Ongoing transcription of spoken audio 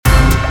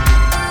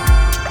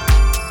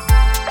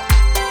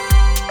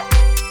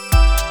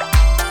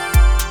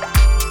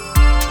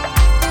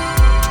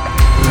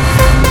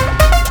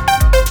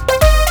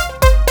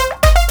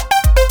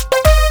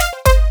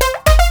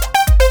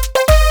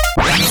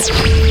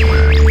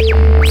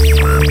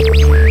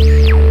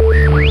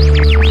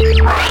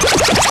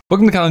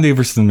Welcome to Kyle and Dave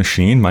versus the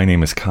Machine. My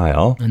name is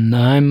Kyle. And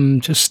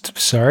I'm just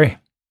sorry.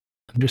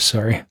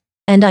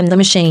 And I'm the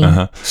machine.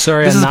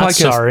 Sorry, I'm not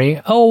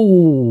sorry.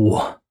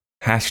 Oh.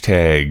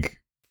 Hashtag.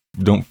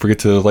 Don't forget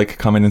to like,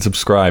 comment, and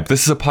subscribe.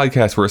 This is a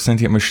podcast where a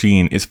sentient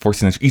machine is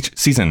forcing us each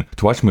season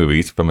to watch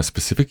movies from a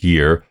specific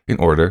year in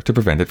order to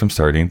prevent it from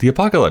starting the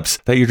apocalypse.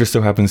 That year just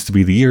so happens to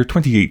be the year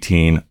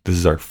 2018. This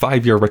is our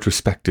 5-year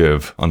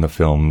retrospective on the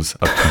films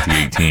of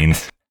 2018.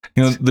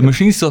 You know, the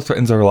machine still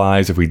threatens our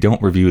lives if we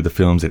don't review the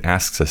films it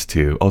asks us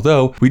to,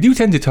 although we do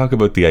tend to talk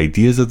about the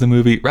ideas of the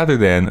movie rather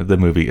than the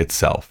movie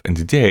itself. And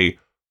today,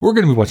 we're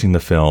going to be watching the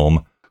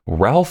film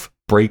Ralph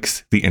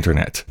Breaks the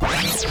Internet. Hey,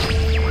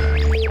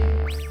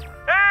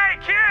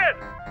 kid!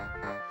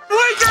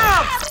 Wake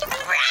up!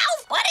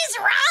 Ralph, what is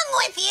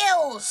wrong with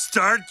you?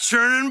 Start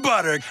churning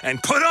butter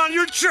and put on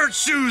your church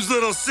shoes,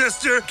 little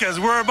sister, because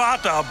we're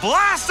about to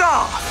blast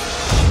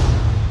off!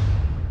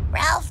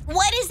 Ralph,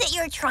 what is it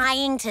you're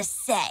trying to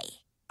say?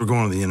 We're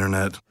going to the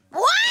internet.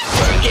 What?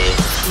 Work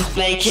it,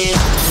 make it,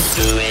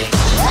 do it.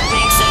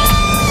 Make sense.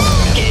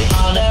 Work it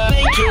harder,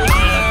 make it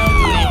better.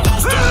 Do it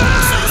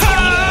faster.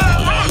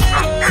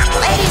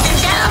 Ladies and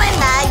gentlemen,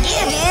 I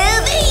give you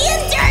the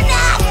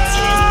internet!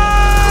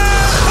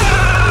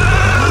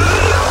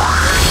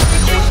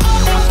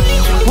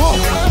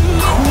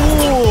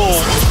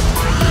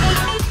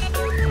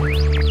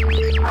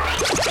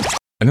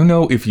 I don't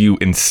know if you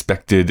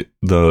inspected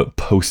the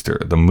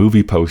poster, the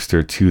movie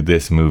poster to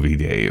this movie,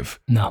 Dave.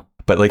 No.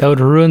 But like that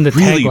would ruin the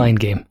really, tagline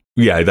game.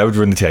 Yeah, that would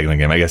ruin the tagline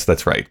game. I guess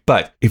that's right.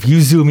 But if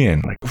you zoom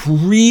in like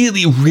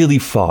really, really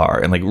far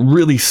and like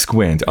really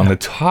squint on the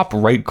top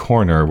right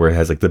corner where it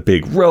has like the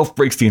big Ralph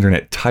Breaks the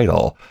Internet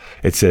title,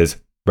 it says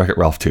Wreck-It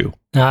Ralph 2.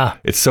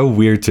 It's so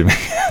weird to me.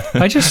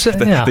 I just,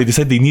 They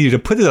decided they needed to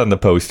put it on the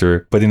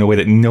poster, but in a way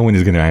that no one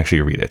is going to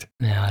actually read it.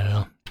 Yeah, I don't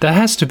know. That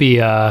has to be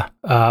a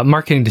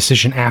marketing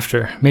decision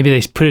after. Maybe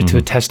they put it to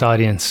a test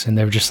audience and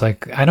they were just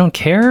like, I don't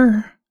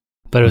care.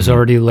 But it was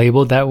already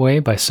labeled that way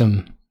by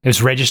it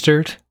was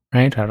registered,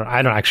 right?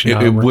 I don't actually know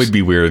how it works. would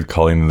be weird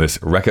calling this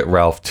Wreck-It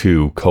Ralph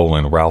 2,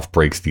 Ralph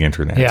Breaks the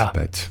Internet. Yeah.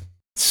 But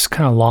it's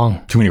kind of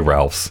long. Too many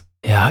Ralphs.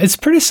 Yeah, it's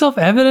pretty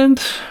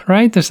self-evident,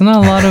 right? There's not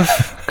a lot of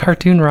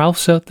cartoon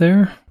Ralphs out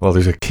there. Well,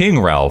 there's a King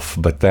Ralph,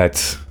 but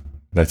that's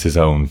his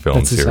own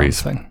film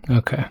series. His own thing.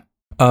 Okay.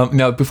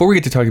 Now, before we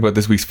get to talking about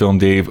this week's film,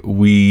 Dave,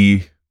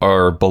 we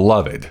are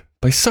beloved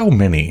by so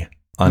many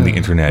on the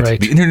internet.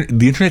 Right.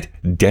 The internet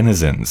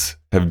denizens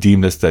have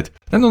deemed us that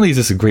not only is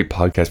this a great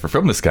podcast for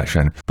film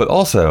discussion, but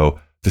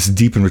also this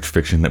deep and rich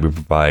fiction that we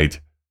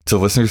provide to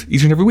listeners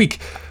each and every week.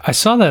 I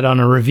saw that on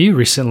a review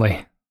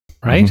recently,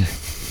 right?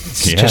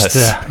 It's Yes. just,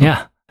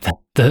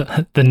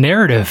 the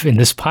narrative in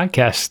this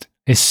podcast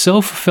is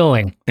so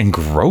fulfilling.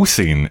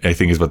 Engrossing, I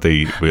think, is what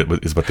they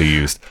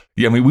used.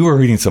 Yeah, I mean, we were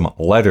reading some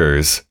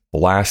letters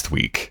last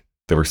week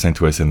that were sent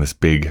to us in this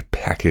big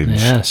package.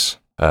 Yes.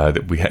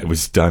 That we had, it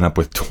was done up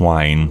with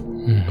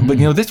twine. But,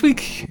 you know, this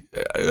week,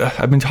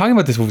 I've been talking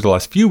about this over the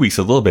last few weeks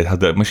a little bit, how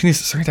the machine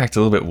is starting to act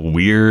a little bit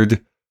weird, a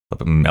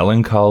little bit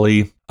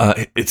melancholy.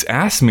 It's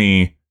asked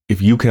me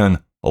if you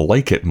can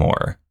like it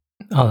more.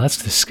 Oh, that's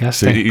So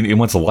disgusting. it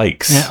wants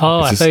likes. Yeah,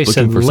 oh, it's I thought you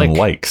said for some lick.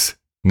 likes.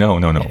 No,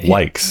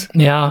 likes.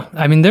 Yeah,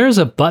 I mean, there's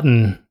a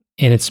button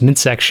in its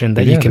midsection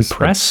that you can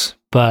press,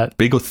 but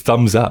big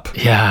thumbs up.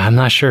 yeah, I'm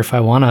not sure if I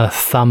want to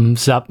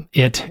thumbs up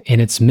it in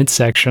its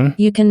midsection.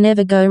 You can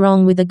never go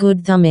wrong with a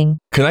good thumbing.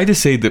 Can I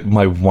just say that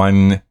my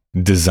one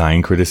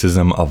design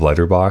criticism of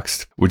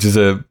Letterboxd, which is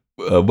a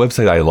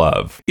website I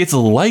love, its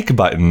like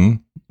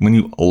button, when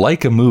you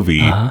like a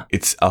movie,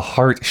 it's a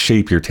heart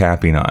shape you're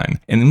tapping on.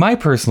 And in my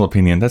personal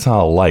opinion, that's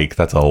not a like,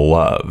 that's a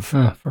love.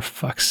 Oh, for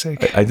fuck's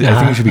sake. I think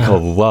it should be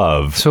called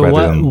love So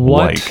rather than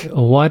like.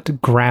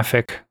 what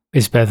graphic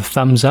is better?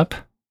 Thumbs up?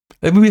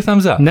 It would be a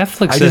thumbs up.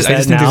 Netflix I does just that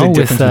think there's now a with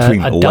difference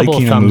between a double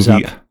liking a thumbs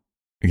movie. up.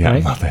 Yeah,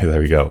 right? well,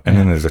 there we go. And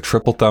then there's a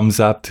triple thumbs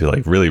up to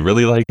like really,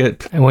 really like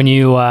it. And when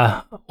you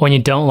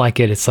don't like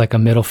it, it's like a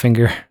middle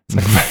finger. It's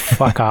like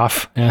fuck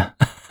off. Yeah.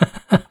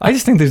 I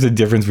just think there's a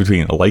difference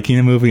between liking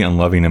a movie and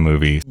loving a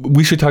movie.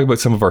 We should talk about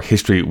some of our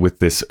history with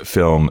this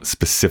film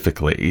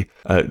specifically.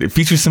 It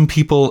features some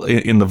people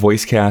in the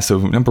voice cast. So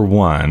number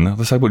one,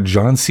 let's talk about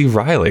John C.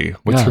 Reilly.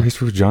 What's your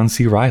history with John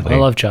C. Reilly? I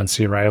love John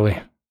C. Reilly.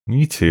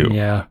 Me too.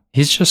 Yeah.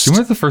 He's just... Do you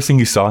remember the first thing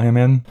you saw him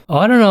in? Oh,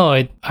 I don't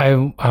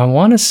know. I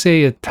want to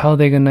say at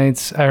Talladega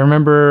Nights. I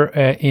remember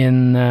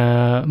in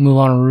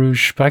Moulin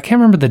Rouge, but I can't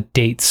remember the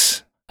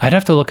dates. I'd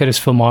have to look at his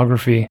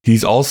filmography.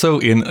 He's also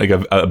in like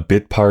a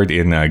bit part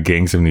in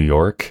Gangs of New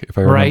York, if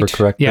I remember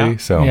correctly.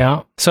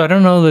 Yeah. So I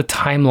don't know the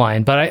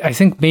timeline, but I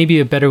think maybe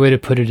a better way to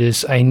put it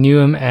is I knew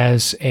him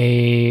as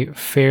a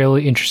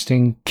fairly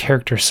interesting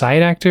character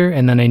side actor,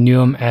 and then I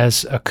knew him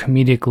as a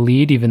comedic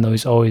lead, even though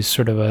he's always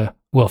sort of a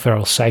Will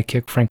Ferrell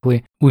sidekick,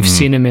 frankly. We've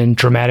seen him in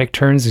dramatic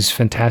turns. He's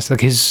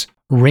fantastic. His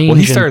range. Well,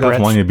 he started and off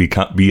wanting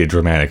to be a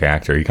dramatic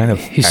actor. He kind of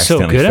he's so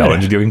accidentally good fell at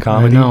into it. doing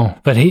comedy. I know,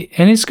 but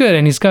he's good,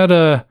 and he's got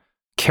a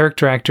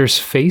character actor's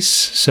face,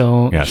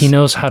 so Yes. he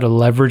knows how to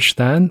leverage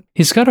that.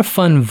 He's got a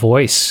fun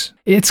voice.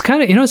 It's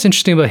kind of, what's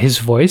interesting about his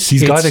voice?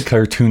 He's got a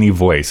cartoony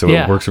voice, so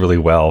Yeah. it works really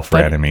well for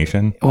But-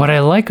 animation. What I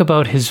like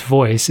about his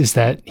voice is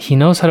that he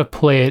knows how to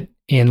play it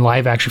in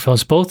live action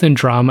films, both in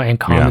drama and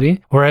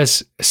comedy.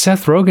 Whereas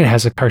Seth Rogen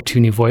has a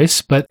cartoony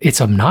voice, but it's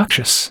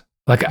obnoxious.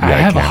 Like I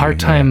have a hard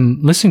time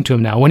listening to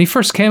him now. When he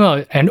first came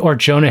out, or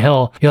Jonah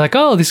Hill, you're like,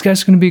 oh, these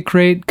guys are going to be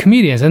great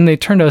comedians, and they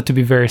turned out to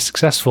be very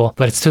successful.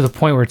 But it's to the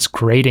point where it's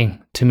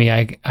grating to me.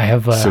 I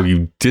have. So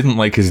you didn't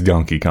like his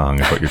Donkey Kong,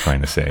 is what you're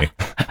trying to say?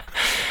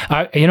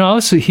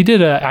 Also, he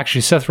did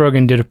actually. Seth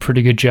Rogen did a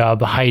pretty good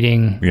job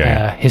hiding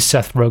his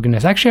Seth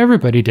Rogenness. Actually,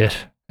 everybody did.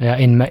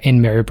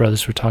 In Mary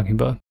Brothers, we're talking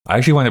about. I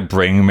actually want to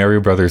bring Mary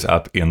Brothers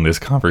up in this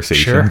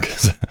conversation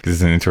because it's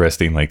an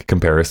interesting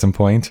comparison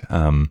point.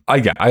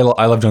 I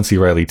love John C.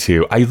 Reilly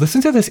too. I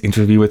listened to this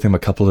interview with him a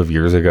couple of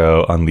years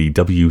ago on the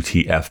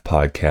WTF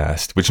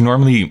podcast, which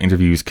normally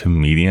interviews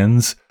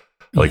comedians,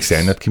 like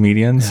stand-up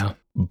comedians. Yeah.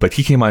 But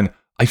he came on.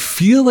 I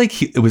feel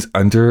like it was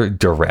under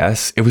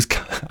duress. It was,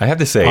 I have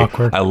to say,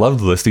 Awkward. I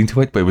loved listening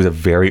to it, but it was a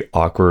very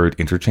awkward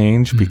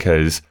interchange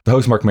because the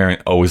host, Mark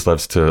Maron, always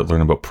loves to learn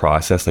about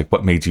process. Like,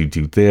 what made you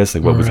do this?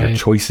 Like, what was your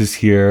choices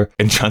here?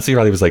 And John C.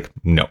 Reilly was like,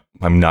 no,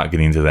 I'm not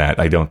getting into that.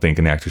 I don't think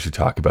an actor should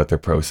talk about their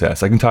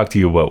process. I can talk to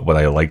you about what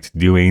I liked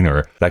doing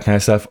or that kind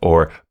of stuff.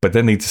 But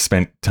then they just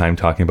spent time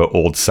talking about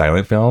old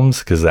silent films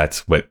because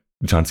that's what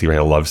John C.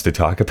 Reilly loves to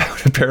talk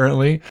about,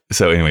 apparently.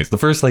 So anyways, the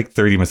first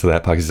 30 minutes of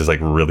that podcast is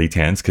really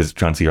tense because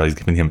John C. Reilly's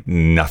giving him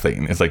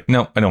nothing. It's like,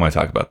 no, I don't want to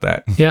talk about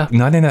that. Yeah.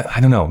 Not in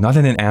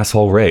an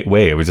asshole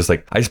way. It was just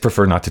I just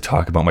prefer not to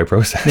talk about my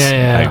process.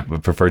 Yeah. I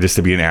prefer just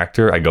to be an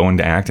actor. I go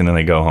into act and then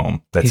I go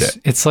home. That's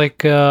it. It's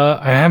like,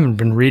 I haven't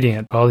been reading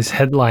it, all these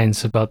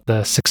headlines about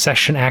the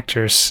Succession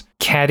actors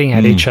catting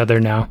at each other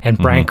now. And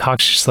Brian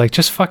Cox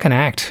just fucking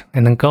act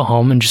and then go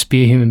home and just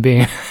be a human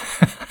being.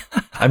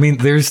 I mean,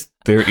 there is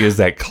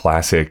that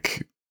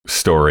classic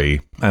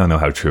story, I don't know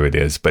how true it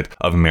is, but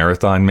of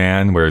Marathon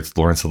Man, where it's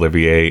Laurence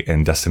Olivier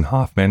and Dustin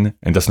Hoffman,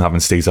 and Dustin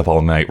Hoffman stays up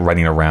all night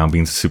running around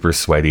being super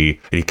sweaty,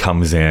 and he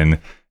comes in,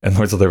 and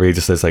Laurence Olivier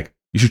just says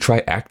you should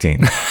try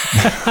acting.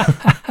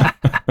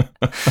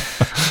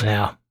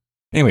 Yeah.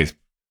 Anyways,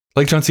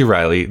 like John C.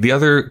 Reilly, the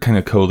other kind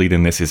of co-lead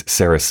in this is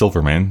Sarah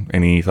Silverman.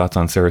 Any thoughts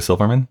on Sarah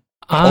Silverman?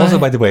 Also,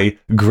 by the way,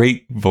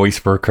 great voice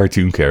for a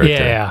cartoon character.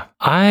 Yeah.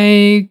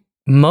 I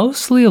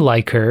mostly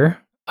like her.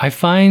 I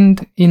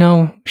find,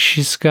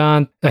 she's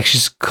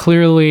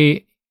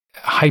clearly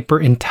hyper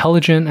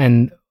intelligent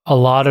and a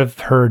lot of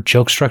her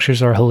joke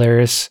structures are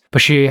hilarious.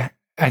 But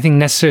I think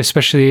necessarily,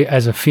 especially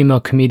as a female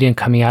comedian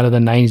coming out of the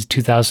 90s,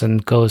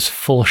 2000, goes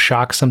full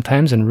shock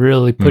sometimes and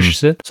really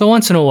pushes it. So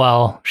once in a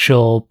while,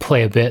 she'll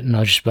play a bit and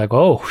I'll just be like,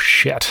 oh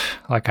shit.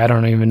 I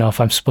don't even know if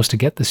I'm supposed to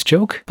get this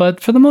joke. But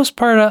for the most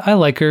part, I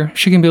like her.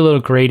 She can be a little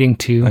grating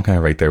too. I'm kind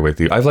of right there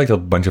with you. I've liked a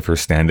bunch of her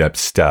stand-up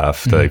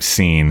stuff that I've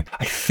seen.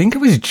 I think it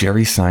was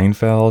Jerry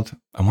Seinfeld.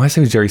 I want to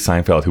say it was Jerry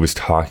Seinfeld who was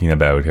talking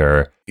about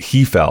her.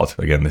 He felt,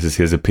 again, this is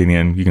his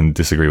opinion. You can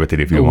disagree with it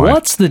if you want.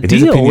 What's the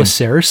deal with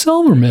Sarah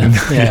Silverman?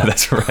 Yeah,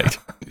 that's right.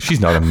 She's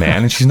not a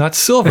man and she's not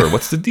silver.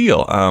 What's the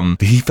deal?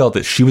 He felt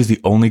that she was the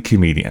only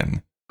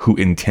comedian who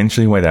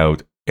intentionally went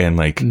out and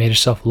made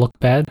herself look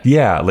bad.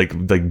 Yeah,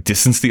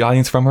 distanced the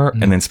audience from her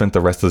and then spent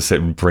the rest of the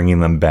set bringing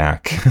them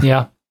back.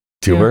 Yeah.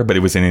 to her, but it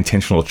was an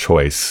intentional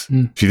choice.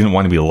 She didn't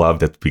want to be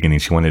loved at the beginning.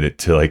 She wanted it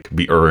to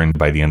be earned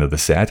by the end of the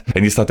set.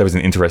 And just thought that was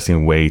an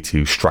interesting way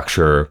to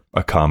structure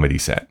a comedy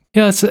set.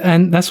 Yeah,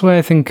 and that's why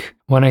I think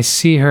when I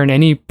see her in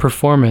any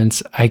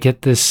performance, I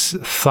get this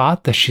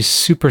thought that she's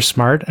super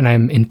smart and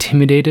I'm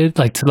intimidated,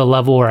 to the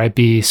level where I'd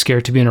be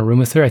scared to be in a room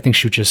with her. I think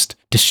she would just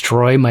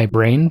destroy my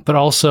brain, but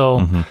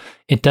also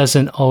it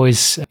doesn't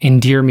always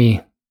endear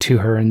me to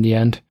her in the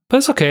end. But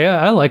it's okay.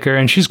 I like her,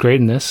 and she's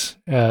great in this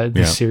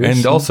series.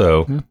 And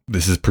also,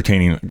 this is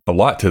pertaining a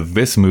lot to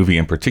this movie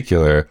in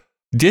particular,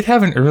 did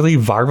have an early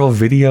viral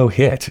video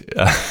hit,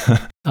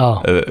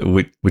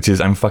 which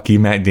is I'm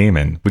Fucking Matt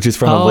Damon, which is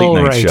from a late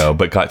night show,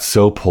 but got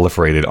so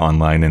proliferated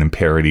online and in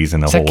parodies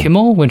and the whole... Is that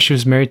Kimmel, when she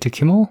was married to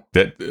Kimmel?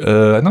 I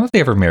don't know if they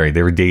ever married.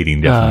 They were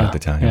dating definitely at the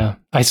time. Yeah.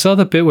 I saw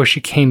the bit where she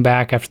came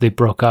back after they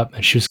broke up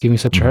and she was giving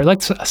such a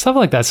hard... stuff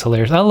like that's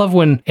hilarious. I love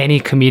when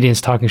any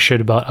comedian's talking shit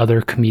about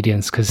other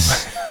comedians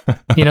because,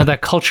 that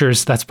culture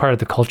that's part of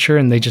the culture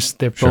and they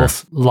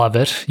both love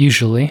it,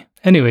 usually.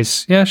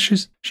 Anyways, yeah,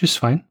 she's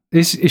fine.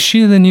 Is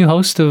she the new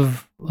host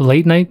of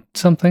Late Night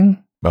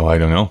something? Oh, I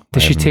don't know.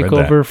 Did she take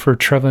over for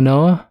Trevor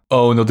Noah?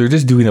 Oh, no, they're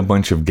just doing a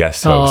bunch of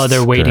guest hosts. Oh,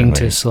 they're waiting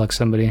currently to select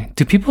somebody.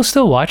 Do people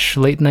still watch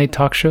late night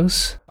talk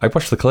shows? I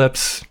watch the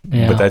clips,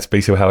 but that's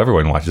basically how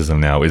everyone watches them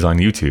now, is on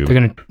YouTube. They're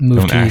going to move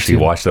to YouTube. Don't actually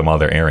watch them while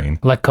they're airing.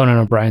 Like Conan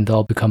O'Brien,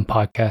 they'll become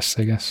podcasts,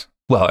 I guess.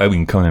 Well,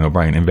 Conan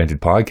O'Brien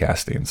invented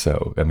podcasting,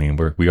 so,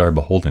 we are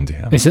beholden to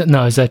him. Is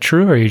that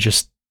true, or are you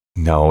just...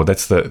 No,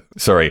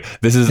 sorry.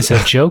 This is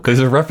a joke? There's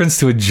a reference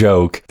to a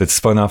joke that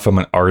spun off from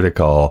an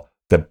article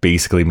that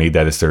basically made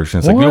that assertion.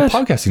 It's like, no, What?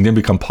 podcasting didn't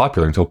become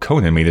popular until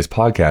Conan made his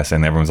podcast,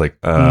 and everyone's like,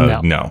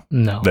 no,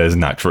 that is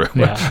not true.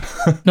 Yeah.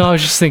 No, I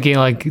was just thinking,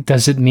 like,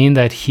 does it mean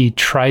that he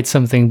tried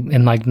something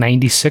in like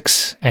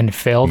 96 and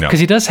failed? No. Because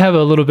he does have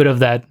a little bit of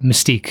that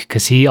mystique,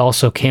 because he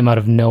also came out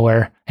of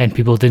nowhere and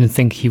people didn't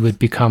think he would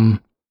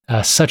become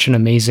such an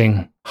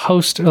amazing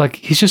host. Like,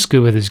 he's just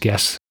good with his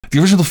guests. The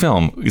original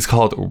film is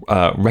called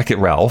Wreck-It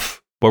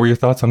Ralph. What were your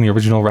thoughts on the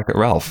original Wreck-It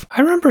Ralph?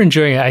 I remember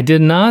enjoying it. I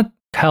did not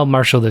Kyle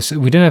Marshall this.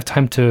 We didn't have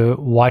time to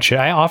watch it.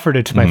 I offered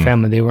it to my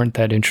family. They weren't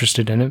that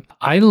interested in it.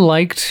 I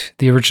liked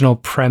the original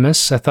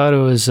premise. I thought it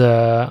was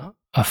a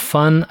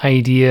fun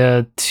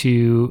idea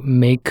to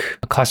make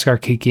classic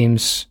arcade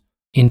games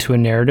into a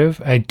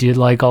narrative. I did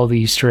like all the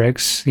Easter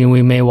eggs. You know,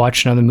 we may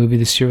watch another movie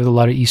this year with a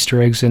lot of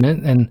Easter eggs in it.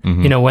 And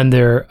you know, when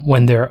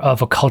they're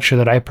of a culture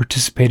that I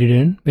participated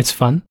in, it's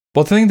fun.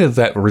 Well, the thing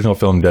that original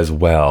film does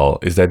well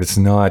is that it's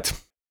not...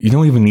 You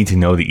don't even need to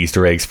know the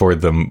Easter eggs for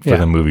the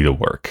movie to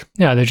work.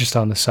 Yeah, they're just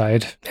on the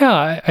side.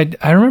 Yeah,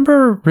 I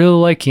remember really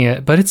liking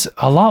it, but it's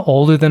a lot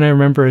older than I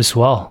remember as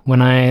well.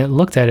 When I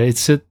looked at it,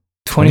 it's at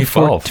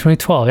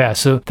 2012. Yeah,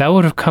 so that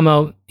would have come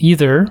out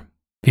either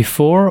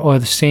before or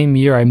the same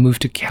year I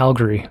moved to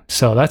Calgary.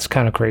 So that's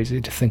kind of crazy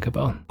to think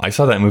about. I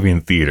saw that movie in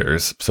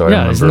theaters, so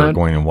I remember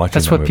going and watching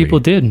That's what people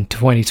did in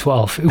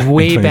 2012.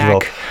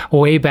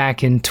 Way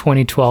back in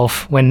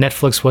 2012 when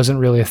Netflix wasn't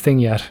really a thing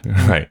yet.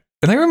 Right.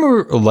 And I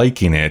remember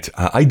liking it.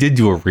 I did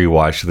do a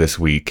rewatch this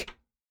week,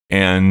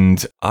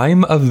 and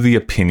I'm of the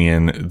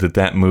opinion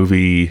that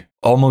movie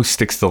almost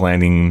sticks the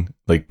landing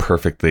like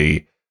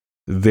perfectly.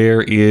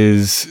 There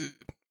is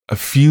a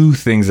few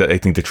things that I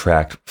think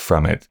detract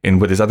from it in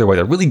what is otherwise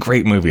a really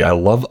great movie. I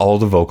love all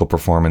the vocal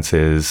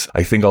performances.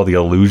 I think all the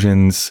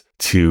allusions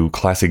to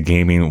classic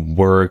gaming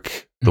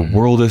work. The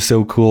world is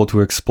so cool to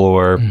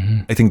explore.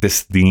 I think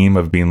this theme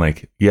of being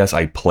like, yes,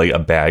 I play a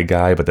bad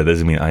guy, but that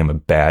doesn't mean I'm a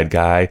bad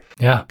guy.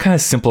 Yeah. Kind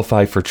of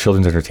simplified for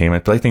children's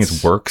entertainment, but I think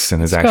it works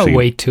and has actually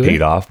weight to paid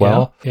it. off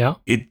well. Yeah.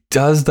 It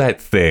does that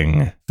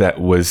thing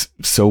that was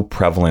so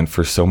prevalent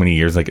for so many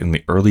years, like in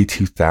the early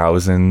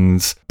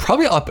 2000s,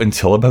 probably up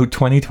until about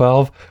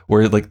 2012,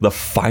 where like the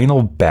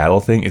final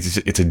battle thing is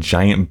it's a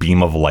giant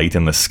beam of light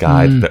in the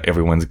sky that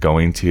everyone's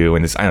going to.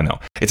 And I don't know.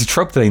 It's a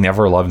trope that I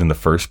never loved in the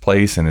first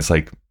place. And it's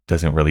like,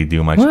 doesn't really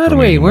do much for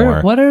me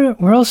anymore.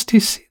 Where else do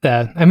you see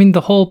that? I mean,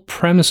 the whole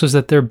premise was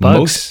that they're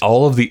bugs.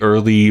 All of the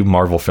early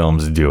Marvel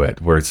films do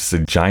it, where it's just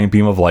a giant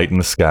beam of light in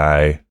the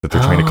sky that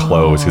they're trying to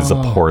close. It's a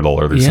portal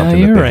or there's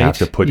something that they have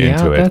to put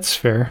into it. Yeah, that's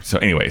fair. So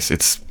anyways,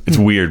 it's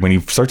weird when you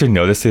start to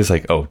notice this,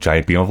 like, oh,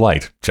 giant beam of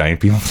light, giant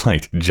beam of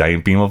light,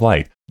 giant beam of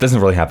light. Doesn't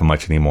really happen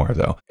much anymore,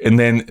 though. And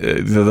then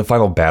the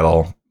final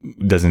battle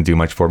doesn't do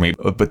much for me.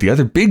 But the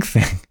other big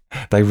thing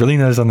that I really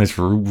noticed on this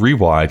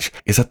rewatch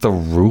is that the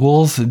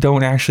rules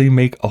don't actually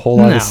make a whole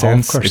lot of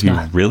sense if you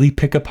really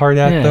pick apart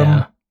at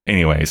them.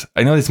 Anyways,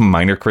 I know there's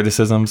minor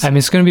criticisms. I mean,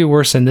 it's going to be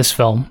worse in this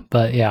film,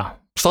 but yeah.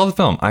 Saw the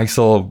film. I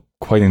still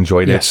quite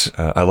enjoyed it.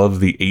 I love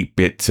the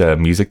 8-bit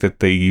music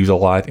that they use a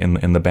lot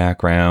in the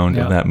background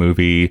of that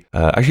movie.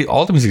 Actually,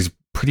 all the music is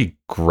pretty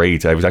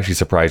great. I was actually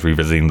surprised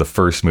revisiting the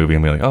first movie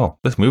and being like, oh,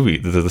 this movie,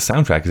 the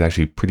soundtrack is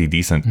actually pretty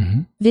decent.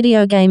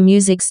 Video game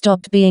music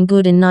stopped being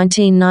good in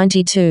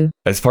 1992.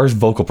 As far as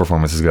vocal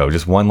performances go,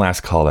 just one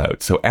last call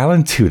out. So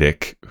Alan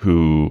Tudyk,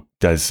 who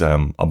does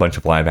a bunch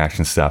of live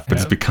action stuff, but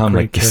has become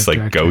like this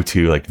like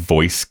go-to like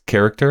voice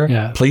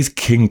character, plays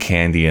King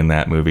Candy in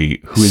that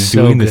movie, who is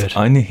doing this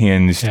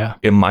unhinged,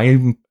 in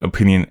my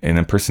opinion, an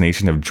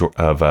impersonation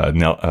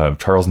of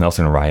Charles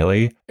Nelson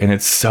Riley, and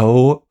it's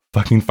so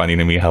fucking funny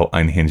to me how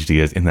unhinged he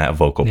is in that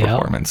vocal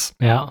performance.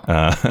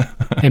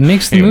 It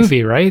makes the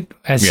movie, right?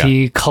 As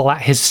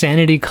his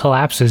sanity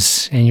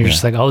collapses and you're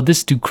just like, oh,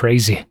 this dude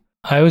crazy.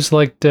 I always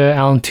liked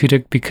Alan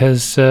Tudyk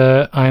because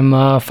I'm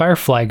a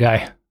Firefly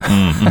guy.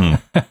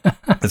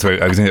 That's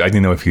right. I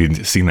didn't know if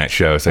you'd seen that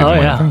show. So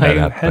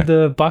I had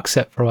the box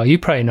set for a while. You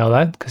probably know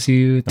that because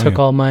you took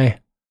all my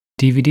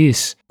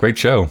DVDs. Great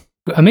show.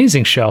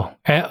 Amazing show.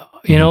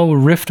 You know,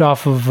 riffed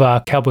off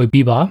of Cowboy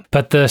Bebop,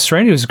 but the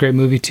Serenity was a great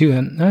movie too,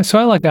 and so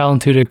I like Alan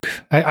Tudyk.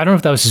 I don't know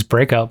if that was his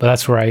breakout, but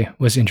that's where I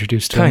was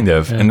introduced to him. Kind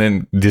of, and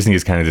then Disney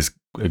has kind of just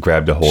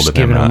grabbed a hold of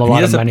him. Giving him a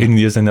lot of money. And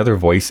he has another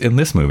voice in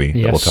this movie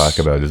that we'll talk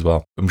about as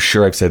well. I'm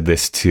sure I've said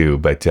this too,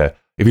 but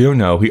if you don't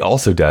know, he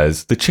also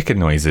does the chicken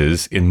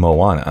noises in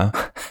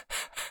Moana.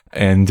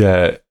 And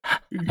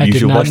you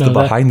should watch the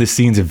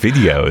behind-the-scenes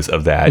videos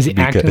of that. Is he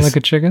acting like a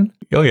chicken?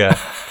 Oh, yeah.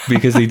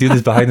 Because they do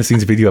this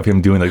behind-the-scenes video of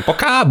him doing like,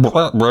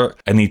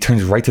 and he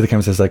turns right to the camera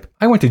and says like,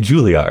 I went to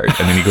Juilliard.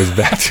 And then he goes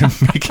back to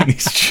making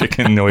these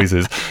chicken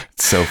noises.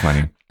 It's so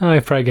funny. Oh, he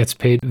probably gets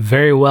paid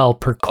very well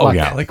per cluck. Oh,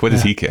 yeah. Like, what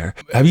does he care?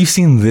 Have you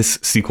seen this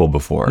sequel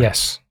before?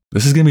 Yes.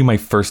 This is going to be my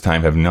first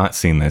time. Have not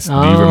seen this. Do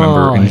you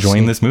remember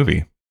enjoying this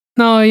movie?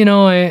 No, you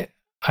know,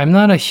 I'm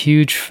not a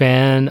huge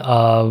fan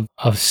of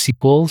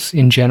sequels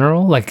in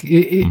general. Like,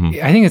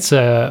 I think it's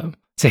a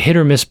hit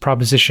or miss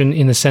proposition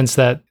in the sense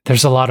that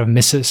there's a lot of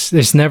misses.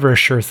 There's never a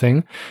sure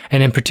thing.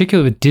 And in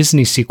particular with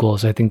Disney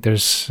sequels, I think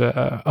there's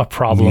a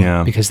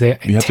problem because they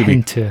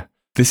tend to...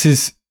 This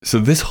is So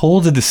this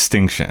holds a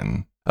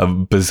distinction, a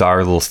bizarre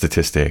little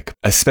statistic,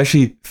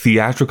 especially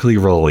theatrically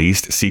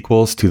released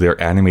sequels to their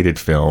animated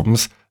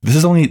films. This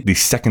is only the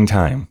second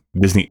time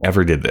Disney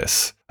ever did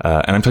this.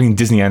 And I'm talking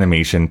Disney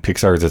Animation.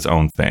 Pixar is its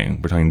own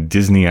thing. We're talking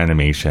Disney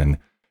Animation.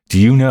 Do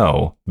you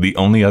know the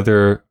only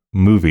other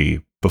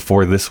movie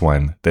before this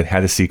one that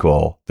had a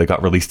sequel that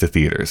got released to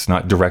theaters,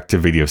 not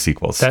direct-to-video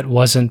sequels? That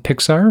wasn't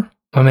Pixar?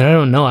 I mean, I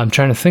don't know. I'm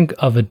trying to think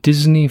of a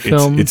Disney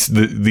film.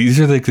 These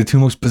are like the two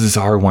most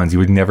bizarre ones. You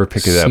would never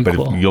pick it up,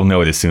 but you'll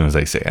know it as soon as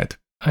I say it.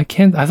 I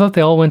thought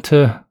they all went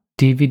to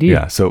DVD.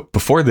 Yeah, so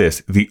before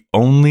this, the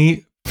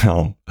only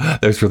film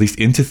that was released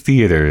into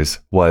theaters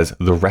was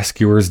The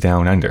Rescuers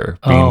Down Under,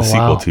 being the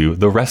sequel to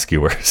The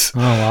Rescuers. Oh,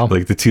 wow.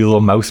 Like the two little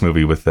mouse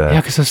movie with the...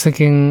 Yeah, because I was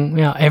thinking,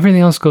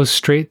 everything else goes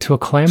straight to a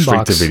clam box.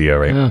 Straight to video,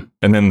 right? Yeah.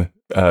 And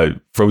then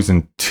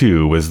Frozen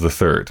 2 was the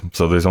third.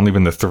 So there's only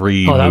been the 3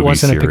 movie series. Oh, that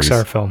wasn't a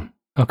Pixar film.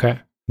 Okay.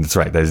 That's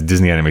right. That is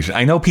Disney Animation.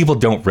 I know people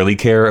don't really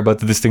care about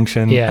the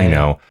distinction. Yeah, I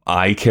know.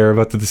 I care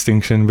about the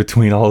distinction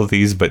between all of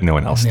these, but no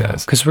one else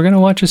does. Because we're going to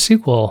watch a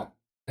sequel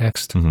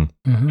next.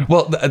 Mm-hmm. Mm-hmm.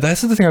 Well,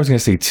 that's the thing I was going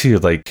to say too.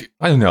 Like,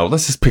 I don't know.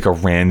 Let's just pick a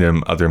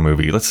random other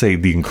movie. Let's say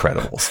The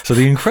Incredibles. So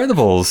The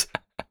Incredibles,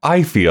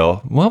 I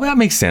feel, well, that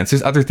makes sense.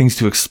 There's other things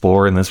to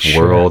explore in this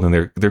world, and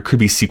there could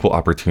be sequel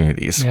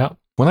opportunities. Yeah.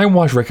 When I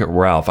watch Wreck-It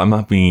Ralph, I'm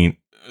not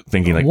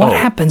thinking like, what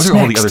happens what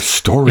are all the other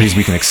stories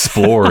we can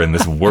explore in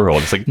this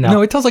world? It's like,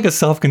 no, it tells like a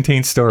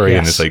self-contained story,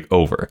 and it's like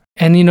over.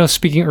 And,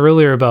 speaking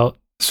earlier about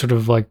sort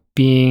of like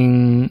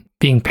being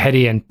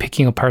petty and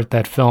picking apart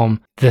that film,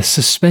 the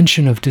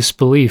suspension of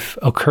disbelief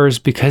occurs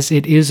because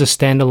it is a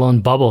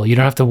standalone bubble. You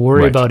don't have to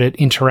worry about it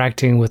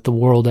interacting with the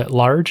world at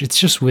large. It's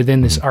just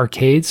within this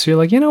arcade. So you're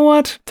like, you know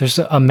what? There's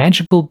a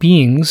magical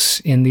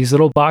beings in these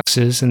little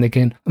boxes, and they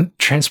can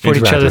transport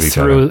each other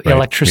through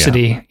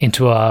electricity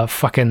into a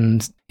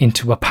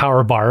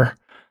power bar.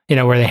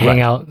 Where they hang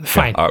out.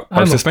 Fine.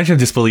 Our suspension of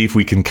disbelief,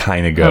 we can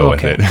kind of go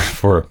with it.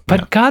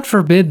 But God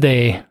forbid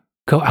they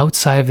go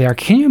outside of the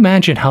arcade. Can you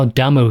imagine how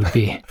dumb it would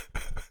be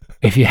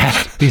if you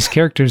had these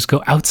characters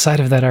go outside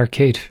of that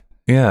arcade?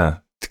 Yeah,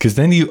 because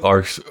then you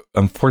are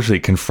unfortunately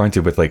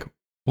confronted with like,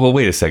 well,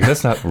 wait a second,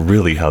 that's not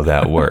really how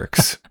that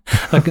works.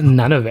 Like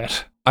none of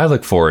it. I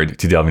look forward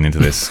to delving into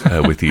this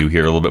with you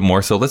here a little bit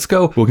more. So let's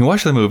go. We can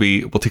watch the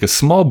movie. We'll take a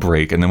small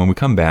break, and then when we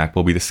come back,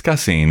 we'll be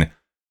discussing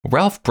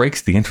Ralph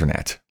Breaks the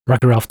Internet.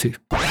 Wreck-It Ralph 2.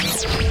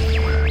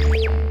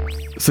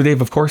 So,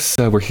 Dave, of course,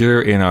 we're here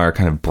in our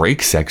kind of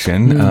break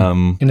section.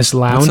 In this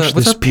lounge.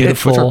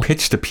 What's our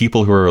pitch to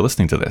people who are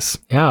listening to this?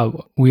 Yeah,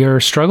 we are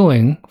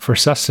struggling for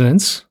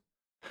sustenance,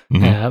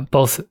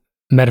 both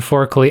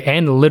metaphorically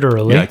and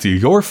literally. Yeah, it's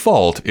your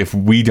fault if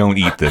we don't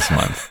eat this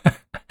month.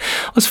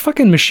 This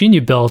fucking machine you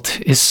built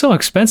is so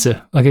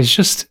expensive. Like, it's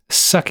just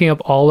sucking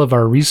up all of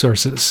our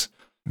resources.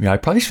 Yeah, I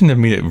probably shouldn't have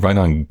made it run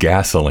on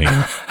gasoline.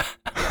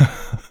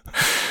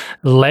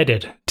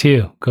 Leaded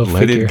too.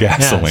 Leaded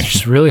gasoline. Yeah, it's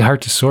just really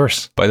hard to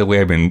source. By the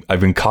way, I've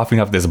been coughing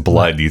up this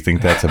blood. Do you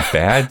think that's a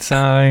bad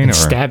sign? Or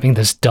stabbing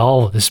this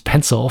doll with this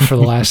pencil for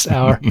the last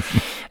hour.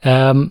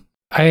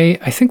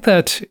 I think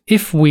that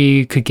if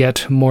we could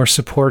get more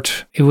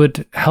support, it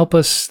would help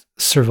us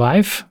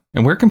survive.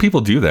 And where can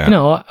people do that?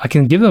 I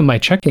can give them my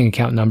checking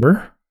account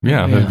number.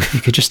 Yeah.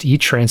 You could just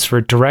e-transfer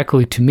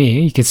directly to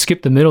me. You could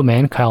skip the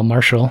middleman, Kyle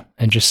Marshall,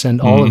 and just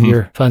send all of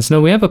your funds.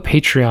 No, we have a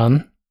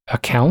Patreon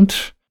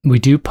account. We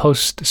do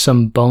post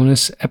some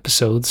bonus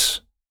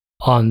episodes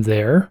on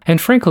there. And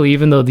frankly,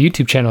 even though the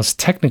YouTube channel is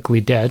technically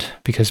dead,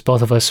 because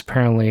both of us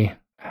apparently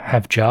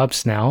have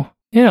jobs now,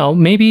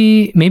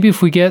 maybe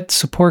if we get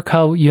support,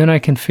 Kyle, you and I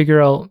can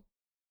figure out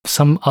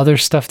some other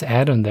stuff to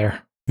add on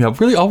there. Yeah,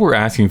 really all we're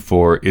asking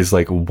for is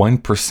like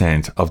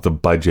 1% of the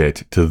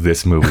budget to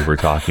this movie we're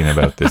talking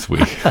about this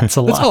week. That's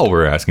a lot. That's all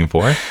we're asking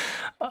for.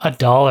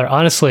 $1.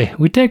 Honestly,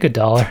 we'd take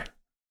 $1.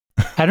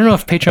 I don't know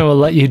if Patreon will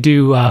let you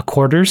do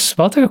quarters,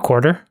 but I'll take a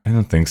quarter. I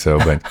don't think so,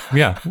 but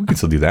yeah, we can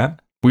still do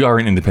that. We are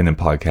an independent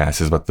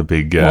podcast is what the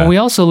big... Well, we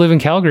also live in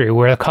Calgary,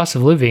 where the cost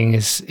of living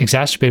is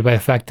exacerbated by the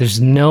fact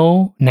there's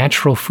no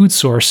natural food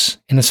source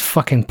in this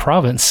fucking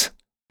province,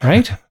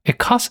 right? It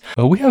costs...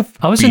 Oh, we have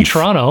I was in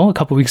Toronto a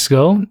couple weeks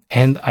ago,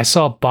 and I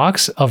saw a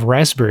box of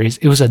raspberries.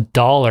 It was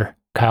 $1,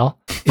 Kyle.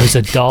 It was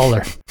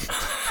 $1.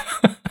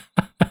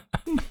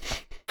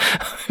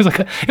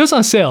 It was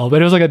on sale,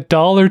 but it was like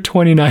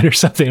 $1.29 or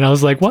something. And I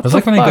was like, what the fuck?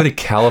 It's like when I go to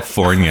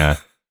California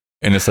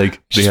and it's like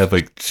they have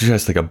like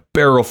just like a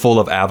barrel full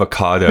of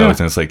avocados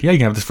and it's like, yeah, you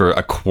can have this for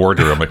a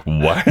quarter. I'm like,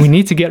 what? We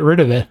need to get rid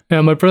of it.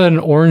 My brother had an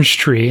orange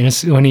tree and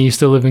it's when he used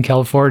to live in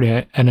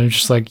California, and I'm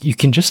just like, you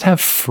can just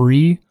have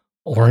free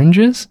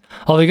oranges?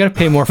 Although you got to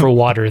pay more for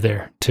water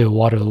there to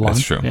water the lawn.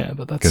 That's true. Yeah,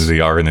 but that's because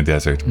they are in the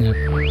desert. Yeah.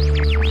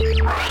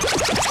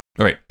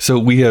 All right, so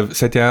we have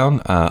sat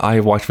down. I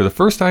have watched for the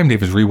first time.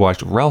 Dave has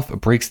rewatched Ralph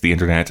Breaks the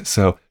Internet.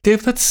 So,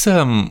 Dave, let's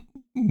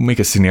make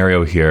a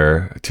scenario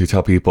here to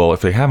tell people,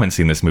 if they haven't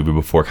seen this movie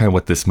before, kind of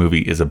what this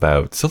movie is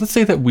about. So let's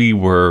say that we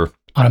were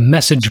on a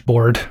message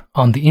board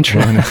on the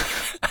internet,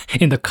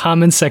 in the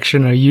comment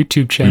section of our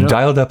YouTube channel. We've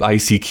dialed up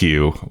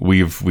ICQ.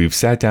 We've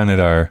sat down at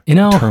our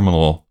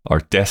terminal, our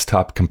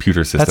desktop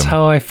computer system. That's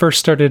how I first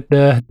started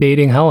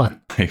dating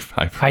Helen. I've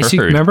heard.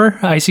 Remember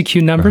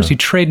ICQ numbers? You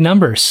trade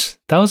numbers.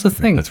 That was the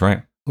thing. That's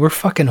right. We're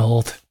fucking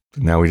old.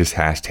 Now we just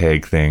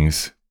hashtag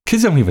things.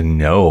 Kids don't even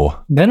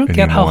know. They don't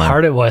get how anymore.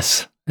 hard it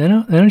was. They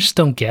just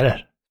don't get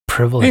it.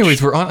 Privilege.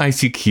 Anyways, we're on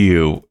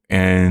ICQ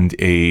and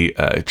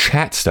a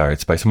chat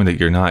starts by someone that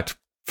you're not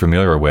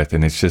familiar with,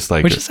 and it's just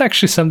like, which is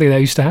actually something that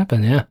used to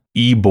happen. Yeah.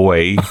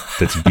 E-boy,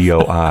 that's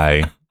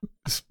BOI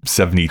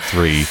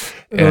 73,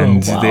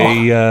 and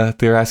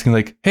they're asking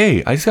like,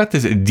 hey, I just got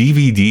this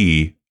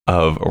DVD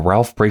of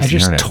Ralph Breaks the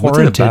Internet. What's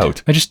it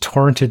about? I just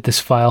torrented this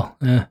file.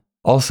 Yeah.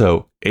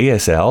 Also,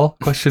 ASL?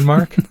 Question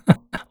mark.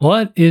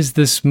 What is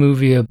this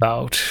movie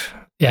about?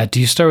 Yeah. Do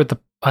you start with the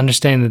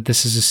understanding that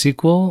this is a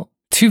sequel?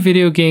 2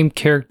 video game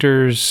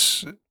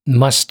characters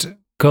must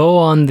go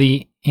on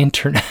the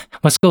internet,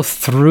 must go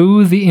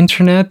through the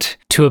internet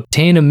to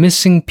obtain a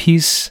missing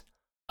piece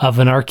of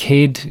an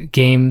arcade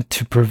game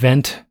to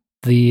prevent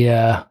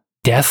the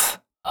death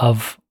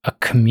of a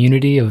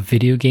community of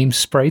video game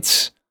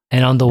sprites.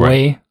 And on the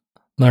way,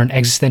 learn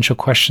existential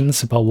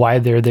questions about why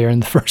they're there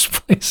in the first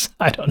place.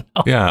 I don't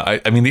know. Yeah,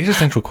 I mean, the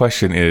existential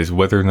question is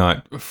whether or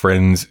not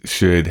friends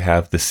should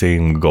have the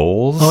same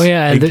goals. Oh,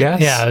 yeah. I guess.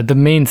 Yeah, the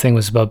main thing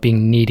was about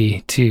being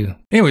needy, too.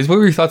 Anyways, what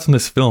were your thoughts on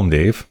this film,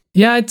 Dave?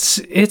 Yeah,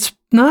 it's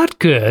not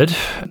good.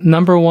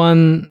 Number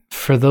one,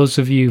 for those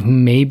of you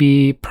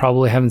who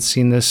probably haven't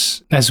seen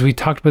this, as we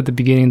talked about at the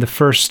beginning, the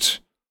first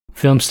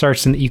film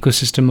starts in the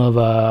ecosystem of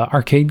a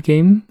arcade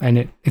game,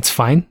 and it's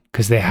fine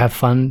because they have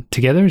fun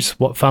together. It's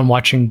fun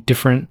watching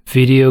different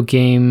video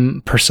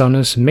game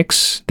personas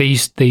mix. They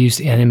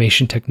use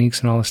animation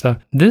techniques and all this stuff.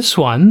 This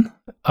one,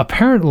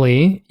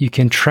 apparently, you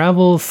can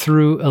travel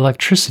through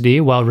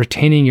electricity while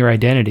retaining your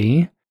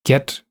identity,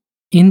 get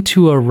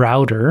into a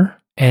router,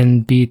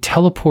 and be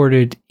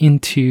teleported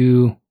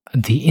into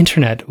the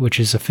internet, which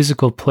is a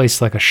physical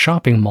place like a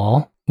shopping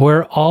mall,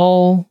 where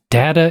all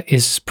data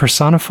is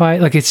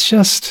personified. Like, it's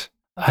just,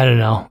 I don't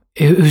know.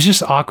 It was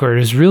just awkward.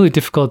 It was really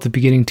difficult at the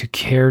beginning to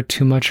care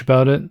too much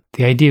about it.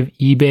 The idea of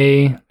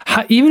eBay,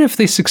 even if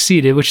they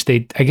succeeded, which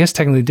they, I guess,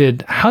 technically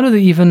did, how do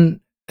they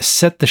even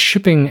set the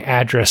shipping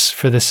address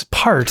for this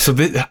part? So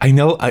I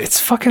know it's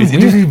fucking it's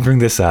weird. interesting to bring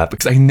this up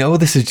because I know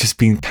this is just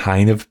being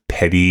kind of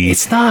petty.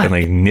 It's not. And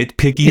like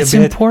nitpicky It's a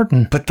bit.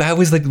 important. But that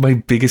was like my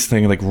biggest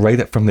thing, like right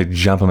up from the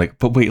jump. I'm like,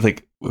 but wait,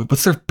 like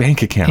what's their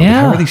bank account? Like,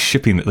 Yeah. how are they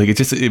shipping it? Like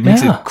it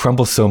makes it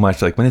crumble so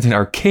much. Like when it's an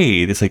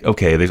arcade, it's like,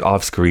 okay, there's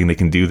off screen, they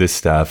can do this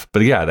stuff.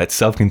 But yeah, that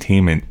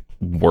self-containment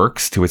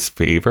works to its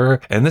favor.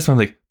 And this one, I'm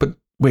like, but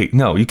wait,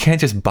 no, you can't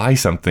just buy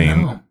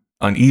something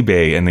on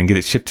eBay and then get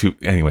it shipped to.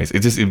 Anyways,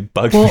 it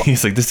bugs me.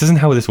 It's like, this isn't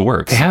how this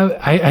works. They have,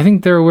 I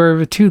think they're aware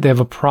of it too. They have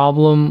a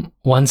problem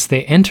once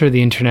they enter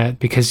the internet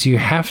because you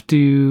have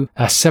to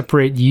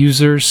separate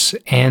users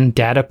and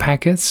data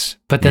packets,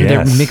 but then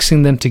they're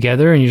mixing them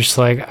together and you're just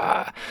like,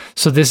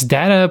 so this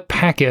data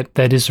packet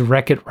that is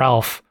Wreck-It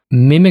Ralph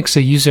mimics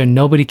a user and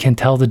nobody can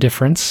tell the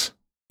difference,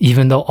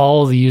 even though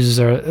all the users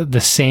are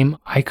the same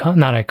icon,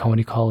 not icon, what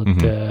do you call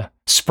it?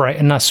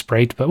 Sprite, not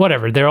sprite, but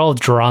whatever. They're all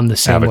drawn the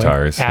same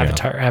Avatars, way.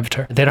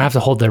 Avatar. They don't have to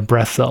hold their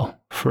breath though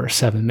for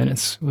 7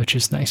 minutes, which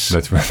is nice.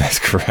 That's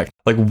correct.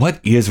 Like, what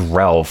is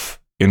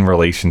Ralph in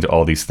relation to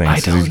all these things? I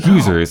So don't there's know.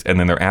 users, and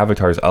then there are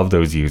avatars of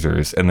those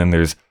users, and then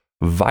there's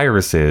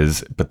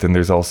viruses, but then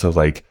there's also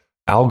like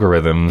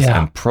algorithms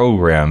and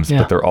programs,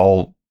 but they're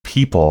all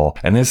people.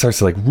 And then it starts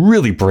to like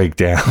really break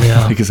down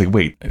because like,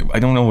 wait, I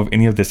don't know if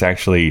any of this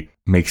actually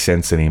makes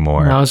sense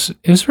anymore. No,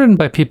 it was written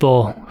by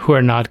people who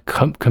are not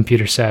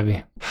computer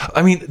savvy.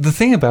 I mean, the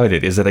thing about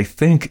it is that I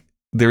think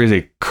there is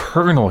a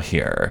kernel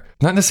here,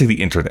 not necessarily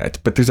the internet,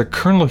 but there's a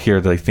kernel here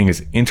that I think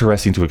is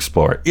interesting to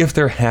explore. If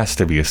there has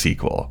to be a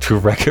sequel to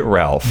Wreck-It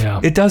Ralph,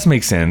 it does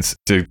make sense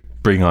to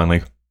bring on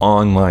like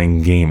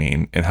online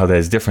gaming and how that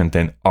is different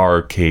than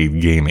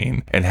arcade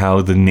gaming and how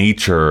the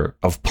nature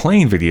of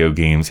playing video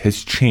games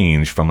has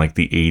changed from like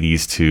the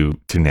 80s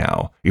to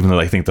now, even though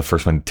I think the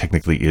first one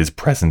technically is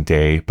present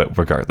day, but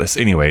regardless.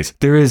 Anyways,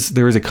 there is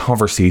a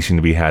conversation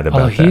to be had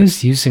about that. He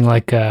was using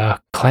like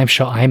a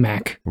clamshell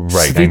iMac.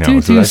 Right, so they I know.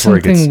 do So that's where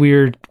it something gets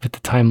weird with the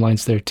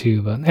timelines there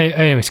too. But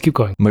anyways, keep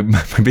going. My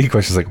big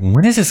question is like,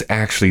 when is this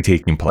actually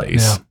taking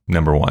place?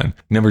 Number one.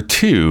 Number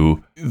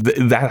two,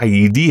 that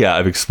idea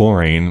of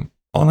exploring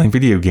online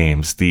video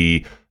games,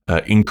 the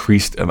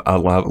increased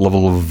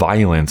level of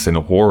violence and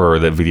horror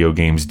that video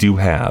games do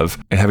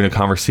have, and having a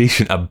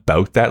conversation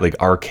about that, like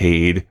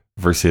arcade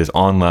versus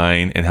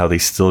online, and how they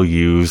still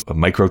use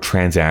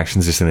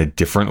microtransactions just in a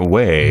different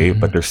way,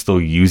 but they're still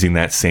using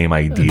that same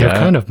idea. They're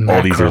kind of macro.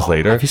 All these years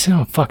later. Have you seen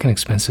how fucking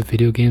expensive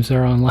video games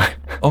are online?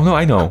 Oh no,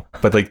 I know,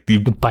 but like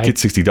you get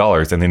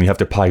 $60 and then you have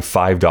to pay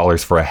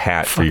 $5 for a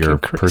hat for your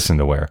person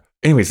to wear.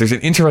 Anyways, there's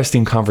an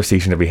interesting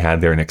conversation to be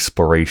had there, an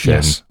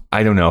exploration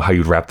I don't know how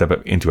you'd wrap that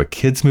up into a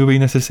kid's movie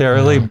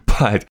necessarily,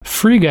 but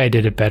Free Guy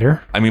did it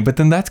better. I mean, but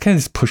then that's kind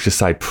of pushed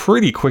aside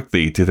pretty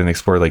quickly to then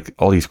explore like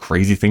all these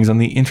crazy things on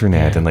the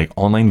internet and like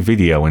online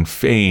video and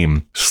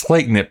fame.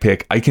 Slight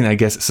nitpick. I can, I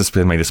guess,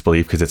 suspend my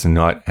disbelief because it's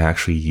not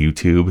actually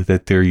YouTube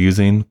that they're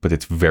using, but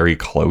it's very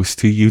close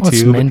to YouTube. Well,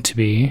 it's meant to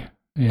be.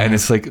 Yeah. And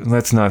it's like,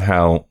 that's not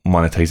how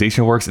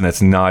monetization works. And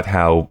that's not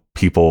how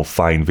people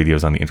find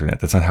videos on the internet.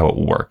 That's not how it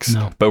works.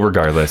 No. But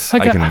regardless,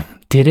 like,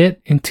 did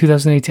it in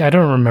 2018? I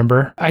don't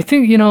remember. I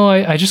think,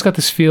 I just got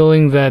this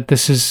feeling that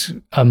this is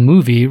a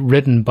movie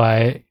written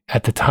by,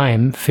 at the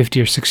time,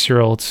 50 or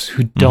 60-year-olds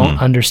who don't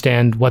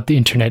understand what the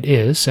internet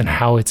is and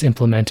how it's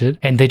implemented.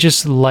 And they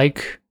just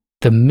like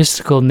the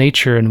mystical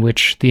nature in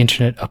which the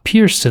internet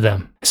appears to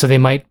them. So they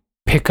might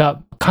pick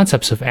up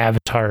concepts of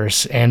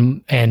avatars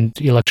and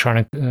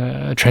electronic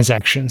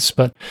transactions,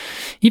 but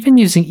even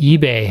using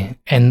eBay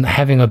and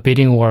having a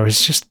bidding war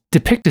is just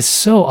depicted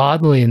so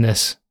oddly in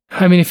this.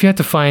 I mean, if you had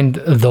to find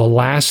the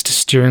last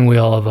steering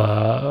wheel of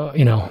a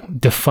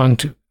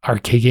defunct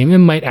arcade game, it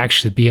might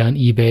actually be on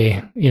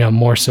eBay,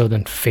 more so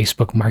than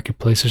Facebook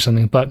Marketplace or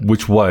something. But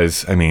which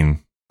was, I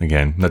mean,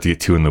 again, not to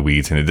get too in the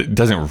weeds, and it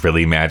doesn't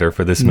really matter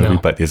for this movie,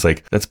 but it's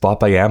like, that's bought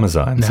by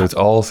Amazon. No. So it's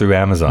all through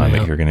Amazon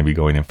that you're going to be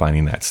going and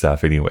finding that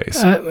stuff anyways.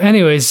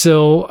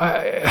 So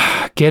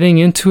getting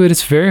into it,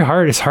 it's very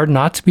hard. It's hard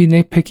not to be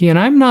nitpicky. And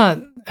I'm not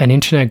an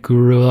internet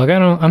guru. Like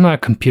I'm not a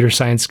computer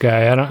science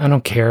guy. I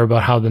don't care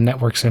about how the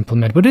networks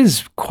implement, but it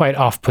is quite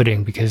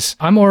off-putting because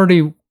I'm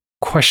already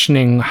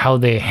questioning how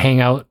they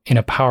hang out in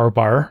a power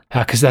bar,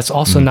 because that's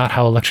also not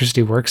how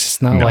electricity works.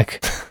 It's not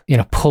like,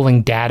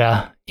 pulling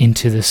data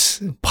into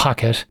this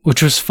pocket,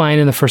 which was fine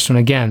in the first one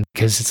again,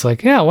 because it's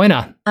like, yeah, why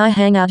not? I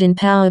hang out in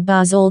power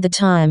bars all the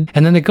time.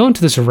 And then they go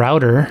into this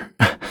router,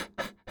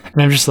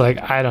 and I'm just like,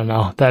 I don't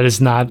know. That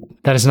is not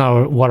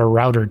what a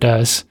router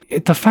does.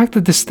 The fact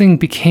that this thing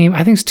became,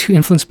 I think it's too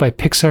influenced by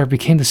Pixar,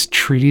 became this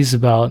treatise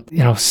about,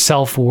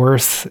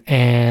 self-worth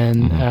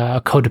and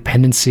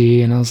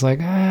codependency. And I was like,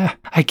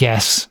 I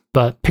guess,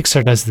 but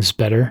Pixar does this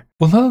better.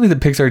 Well, not only that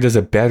Pixar does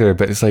it better,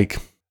 but it's like,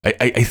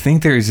 I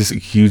think there is this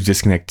huge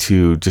disconnect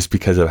too, just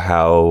because of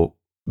how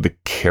the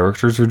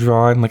characters are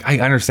drawn. Like, I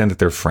understand that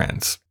they're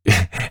friends.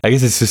 I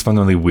guess it's just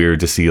fundamentally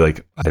weird to see,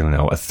 like, I don't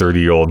know, a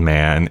 30-year-old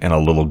man and a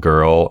little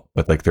girl,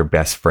 but like they're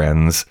best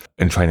friends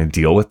and trying to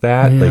deal with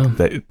that. Yeah.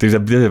 Like, there's a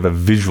bit of a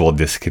visual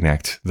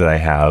disconnect that I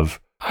have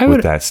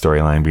with that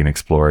storyline being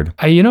explored.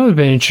 It would have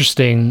been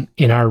interesting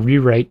in our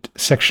rewrite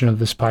section of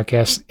this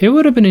podcast. It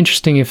would have been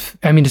interesting if,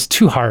 it's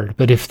too hard,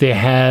 but if they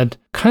had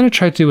kind of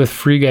tried to do what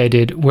Free Guy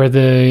did, where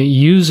the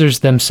users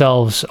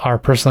themselves are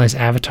personalized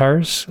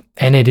avatars,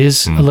 and it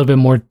is a little bit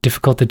more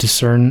difficult to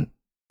discern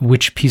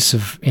which piece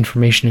of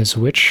information is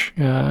which,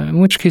 in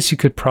which case you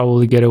could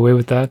probably get away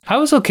with that. I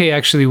was okay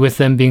actually with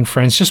them being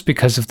friends just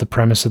because of the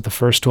premise of the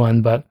first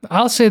one, but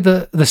I'll say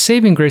the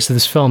saving grace of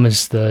this film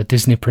is the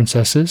Disney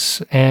princesses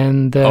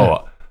and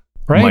right?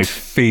 My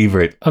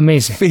favorite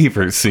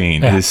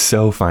scene. It is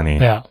so funny.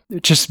 Yeah,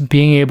 just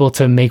being able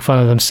to make fun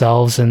of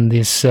themselves and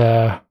this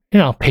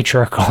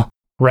patriarchal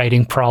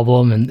writing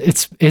problem, and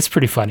it's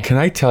pretty funny. Can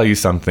I tell you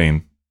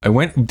something? I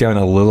went down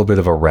a little bit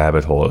of a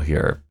rabbit hole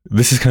here.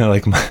 This is kind of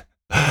like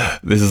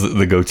this is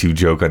the go-to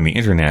joke on the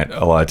internet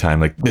a lot of time.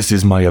 Like, this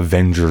is my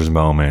Avengers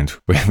moment,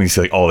 when we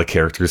see like all the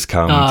characters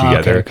come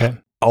together. Okay.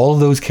 All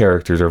of those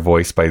characters are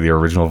voiced by the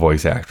original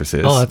voice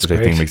actresses, which great.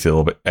 I think makes it a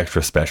little bit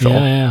extra special.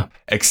 Yeah.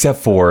 Except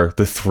for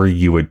the three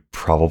you would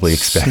probably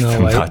expect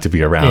them not to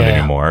be around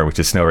anymore, which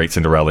is Snow White,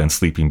 Cinderella, and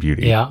Sleeping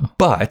Beauty. Yeah.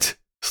 But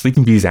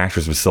Sleeping Beauty's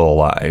actress was still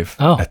alive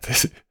at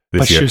this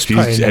but year. She was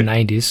probably in the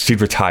 90s.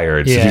 She'd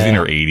retired, so she's in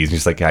her 80s, and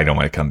she's like, I don't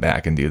want to come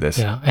back and do this.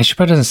 Yeah, and she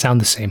probably doesn't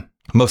sound the same.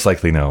 Most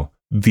likely, no.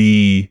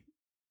 The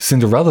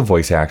Cinderella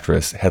voice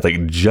actress had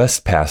like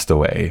just passed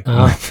away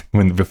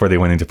before they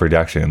went into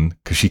production,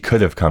 because she could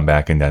have come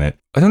back and done it.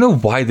 I don't know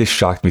why this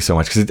shocked me so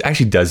much, because it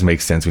actually does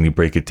make sense when you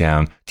break it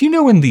down. Do you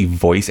know when the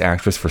voice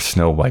actress for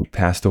Snow White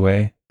passed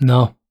away?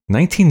 No.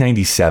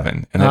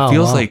 1997, and that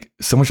feels like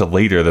so much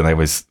later than I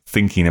was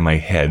thinking in my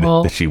head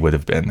that she would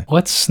have been.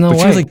 What's Snow White?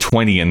 But she was like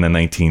 20 in the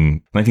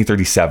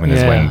 1937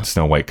 is when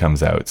Snow White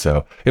comes out,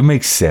 so it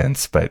makes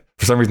sense. But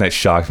for some reason that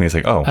shocked me. It's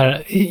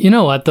like, you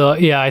know what though?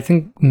 Yeah, I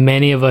think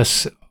many of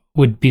us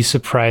would be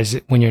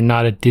surprised when you're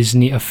not a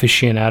Disney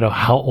aficionado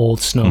how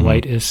old Snow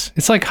White is.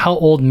 It's like how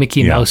old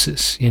Mickey Mouse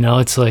is.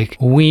 It's like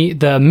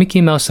the Mickey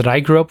Mouse that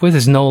I grew up with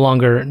is no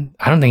longer,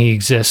 I don't think he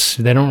exists.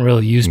 They don't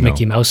really use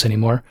Mickey Mouse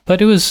anymore.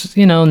 But it was,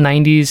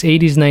 80s,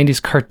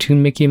 90s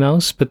cartoon Mickey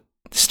Mouse, but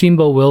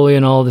Steamboat Willie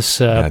and all this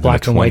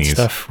black and white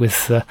stuff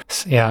with,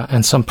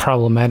 and some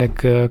problematic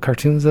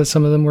cartoons that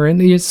some of them were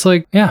in. It's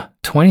like,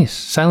 20s,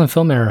 silent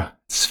film era.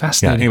 It's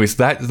fascinating. Yeah, anyways,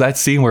 that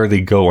scene where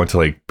they go onto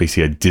like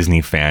basically a Disney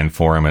fan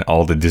forum and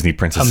all the Disney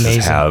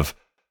princesses have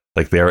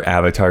like their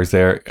avatars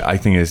there, I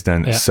think is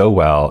done so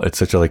well. It's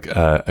such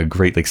a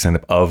great like send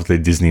up of the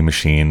Disney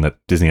machine that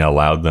Disney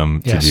allowed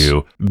them to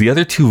do. The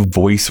other two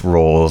voice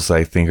roles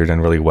I think are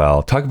done really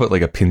well. Talk about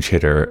like a pinch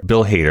hitter,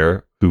 Bill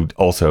Hader, who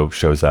also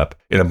shows up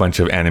in a bunch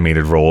of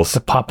animated roles.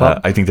 The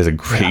pop-up. I think there's a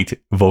great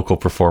vocal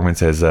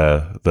performance as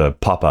the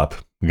pop-up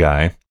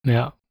guy.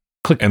 Yeah.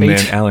 Clickbait. And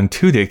then Alan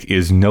Tudyk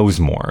is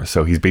Knowsmore.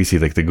 So he's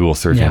basically like the Google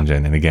search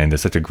engine. And again,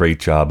 does such a great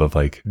job of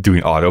like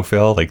doing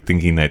autofill, like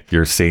thinking that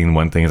you're saying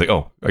one thing. It's like,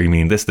 oh, are you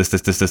meaning this,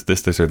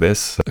 or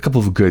this? A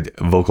couple of good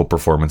vocal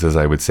performances,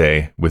 I would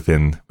say,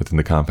 within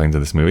the confines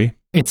of this movie.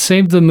 It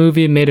saved the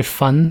movie, made it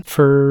fun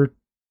for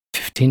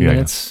 15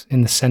 minutes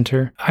in the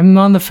center. I'm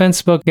on the fence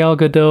about Gal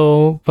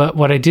Gadot, but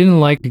what I didn't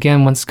like,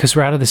 again, because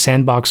we're out of the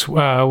sandbox,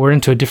 we're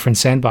into a different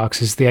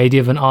sandbox, is the idea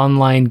of an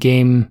online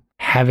game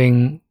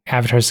having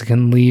avatars that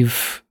can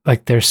leave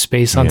like their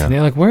space onto the,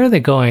 like, where are they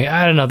going?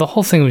 I don't know. The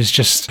whole thing was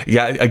just...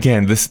 Yeah,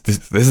 again, this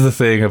is the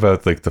thing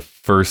about like the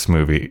first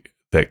movie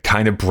that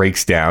kind of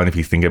breaks down if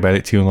you think about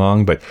it too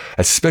long, but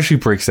especially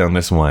breaks down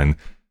this one.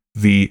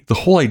 The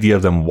whole idea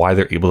of them, why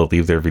they're able to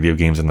leave their video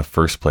games in the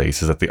first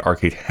place, is that the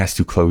arcade has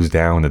to close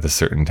down at a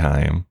certain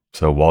time.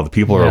 So while the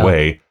people are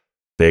away,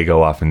 they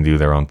go off and do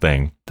their own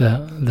thing.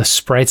 The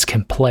sprites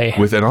can play.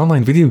 With an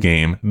online video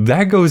game,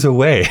 that goes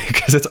away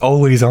because it's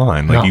always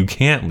on. Like, you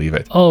can't leave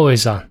it.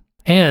 Always on.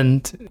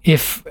 And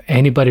if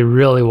anybody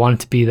really wanted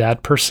to be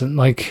that person,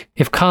 like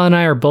if Kyle and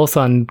I are both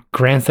on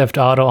Grand Theft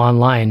Auto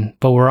Online,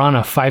 but we're on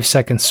a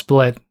 5-second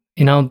split,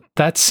 you know,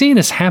 that scene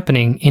is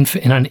happening in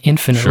an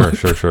infinite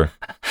loop. Sure.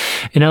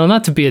 You know,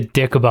 not to be a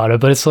dick about it,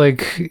 but it's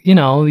like, you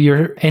know,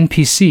 your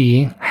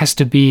NPC has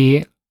to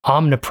be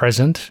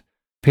omnipresent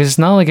because it's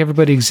not like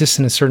everybody exists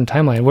in a certain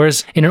timeline.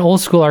 Whereas in an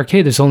old school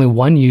arcade, there's only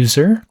one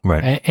user.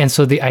 Right. And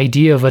so the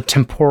idea of a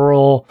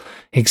temporal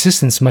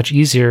existence is much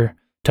easier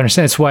to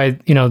understand. That's why,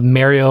 you know,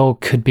 Mario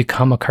could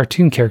become a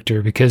cartoon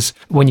character, because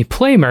when you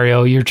play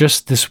Mario, you're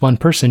just this one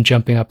person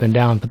jumping up and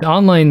down. But the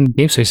online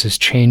game space has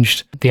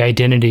changed the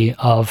identity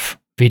of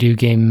video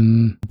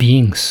game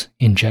beings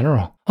in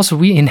general. Also,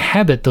 we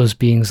inhabit those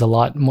beings a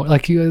lot more.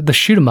 Like the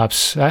shoot 'em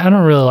ups, I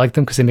don't really like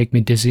them because they make me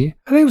dizzy.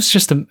 I think it was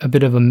just a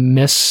bit of a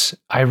miss.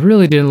 I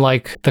really didn't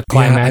like the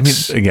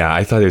climax.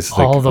 I thought it was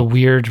like all the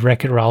weird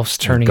Wreck-It Ralphs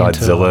turning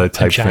Godzilla into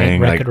type a giant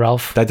thing. Wreck-It Like,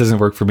 Ralph. that doesn't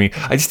work for me.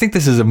 I just think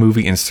this is a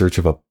movie in search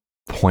of a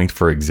point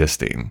for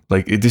existing.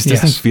 Like, it just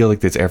doesn't feel like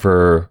there's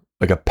ever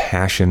like a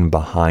passion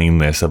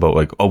behind this about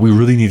like, oh, we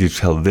really need to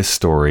tell this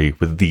story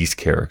with these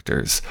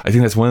characters. I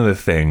think that's one of the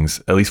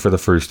things, at least for the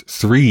first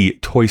 3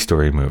 Toy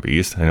Story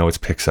movies. I know it's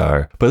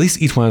Pixar, but at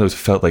least each one of those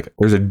felt like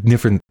there's a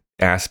different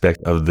aspect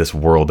of this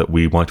world that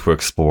we want to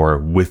explore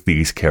with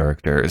these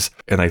characters.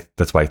 And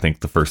that's why I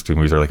think the first 3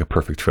 movies are like a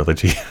perfect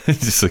trilogy.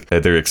 It's just like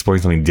they're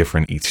exploring something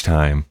different each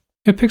time.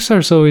 Yeah,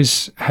 Pixar's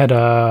always had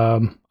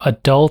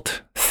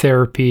adult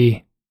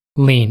therapy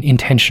lean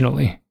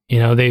intentionally. You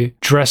know, they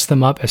dress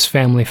them up as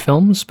family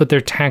films, but they're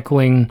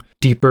tackling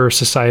deeper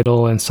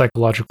societal and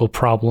psychological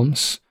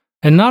problems.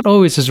 And not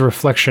always as a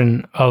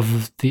reflection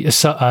of the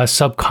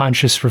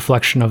subconscious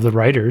reflection of the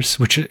writers,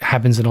 which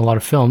happens in a lot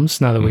of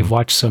films now that we've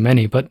watched so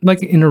many, but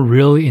like in a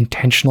really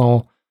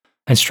intentional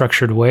and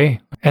structured way.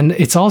 And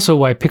it's also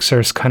why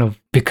Pixar's kind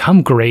of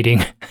become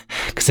grating,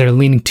 because they're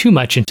leaning too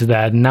much into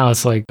that. And now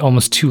it's like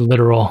almost too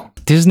literal.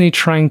 Disney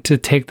trying to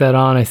take that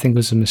on, I think,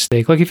 was a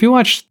mistake. Like if you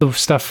watch the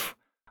stuff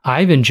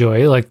I've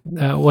enjoyed, like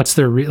what's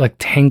their like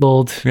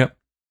Tangled,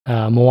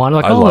 Moana,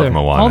 like I love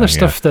Moana, all the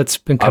stuff that's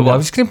been coming I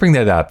was going to bring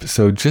that up.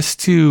 So just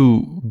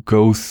to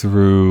go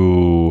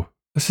through,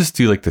 let's just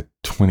do like the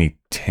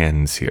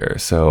 2010s here.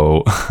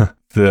 So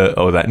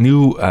that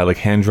new like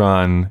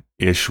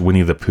hand-drawn-ish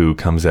Winnie the Pooh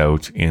comes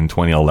out in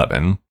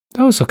 2011.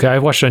 That was okay. I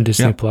watched it on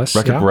Disney Plus.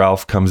 Wreck-It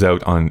Ralph comes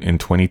out in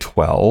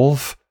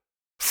 2012.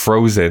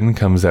 Frozen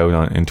comes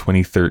out in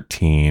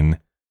 2013.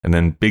 And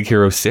then Big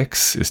Hero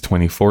 6 is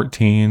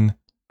 2014.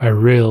 I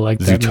really like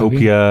that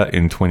Zootopia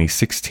in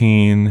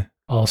 2016.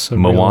 Also,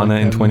 Moana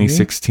really in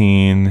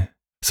 2016. Movie.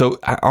 So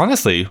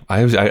honestly,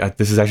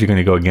 this is actually going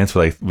to go against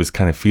what I was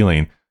kind of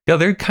feeling. Yeah,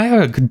 they're kind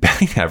of a good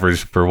batting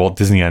average for Walt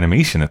Disney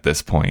Animation at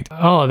this point.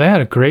 Oh, they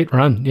had a great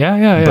run.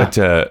 Yeah.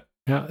 But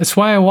that's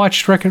why I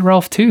watched Wreck-It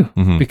Ralph too,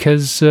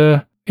 because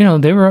you know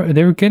they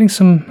were getting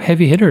some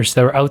heavy hitters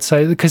that were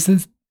outside. Because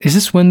is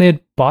this when they had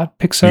bought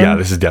Pixar? Yeah,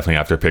 this is definitely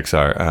after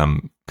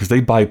Pixar. Because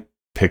they buy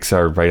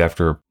Pixar right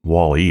after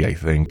WALL-E, I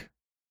think.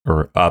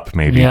 Or Up,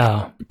 maybe.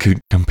 Yeah.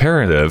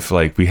 Comparative,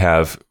 like we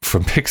have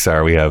from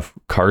Pixar, we have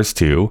Cars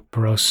 2.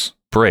 Gross.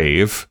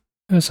 Brave.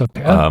 That's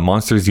okay.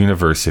 Monsters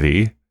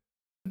University.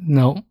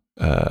 No.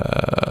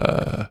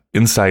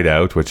 Inside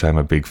Out, which I'm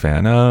a big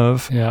fan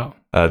of. Yeah.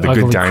 The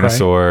Ugly Good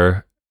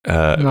Dinosaur.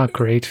 Not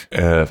great.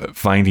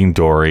 Finding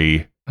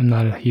Dory. I'm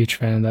not a huge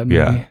fan of that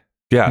movie.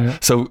 Yeah.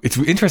 So it's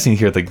interesting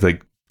here,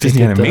 like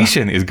Disney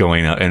Animation is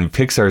going out, and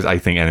Pixar's, I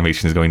think,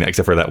 animation is going out,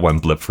 except for that one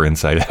blip for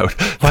Inside Out.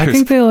 Well, I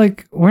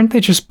think weren't they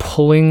just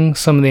pulling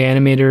some of the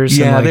animators?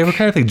 Yeah, and they were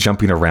kind of like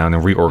jumping around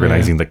and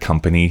reorganizing the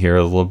company here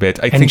a little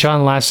bit. I think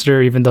John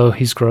Lasseter, even though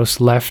he's gross,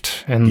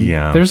 left, and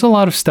there's a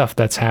lot of stuff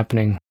that's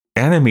happening.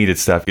 Animated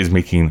stuff is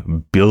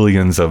making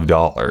billions of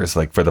dollars,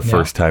 like for the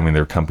first time in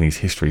their company's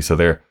history. So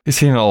they're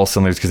hitting all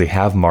cylinders because they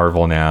have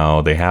Marvel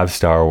now, they have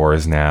Star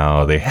Wars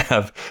now, they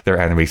have their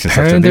animation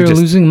stuff. And they're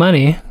losing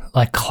money.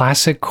 like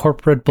classic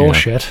corporate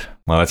bullshit.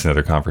 Well, that's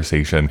another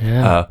conversation.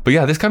 Yeah. But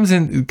yeah, this comes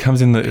in.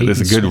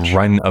 There's a good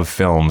run of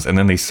films, and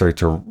then they start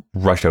to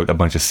rush out a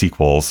bunch of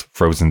sequels.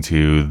 Frozen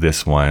 2,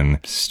 this one.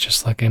 It's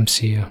just like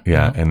MCU.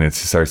 Yeah, and it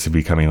starts to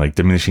becoming like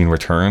diminishing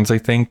returns, I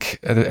think,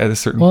 at a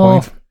certain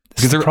Well, point.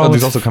 Because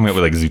there's also coming out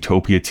with like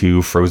Zootopia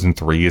 2, Frozen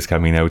 3 is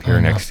coming out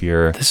here next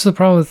year. This is the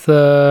problem with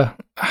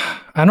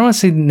I don't want to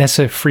say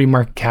necessarily free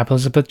market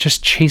capitalism, but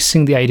just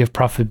chasing the idea of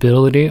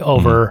profitability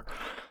over,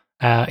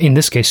 in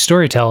this case,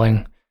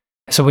 storytelling.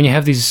 So when you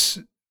have these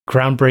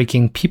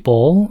groundbreaking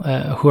people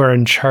who are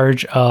in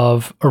charge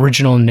of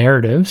original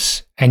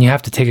narratives and you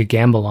have to take a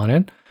gamble on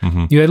it,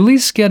 you at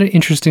least get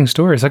interesting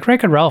stories. Like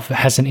Wreck-It Ralph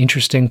has an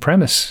interesting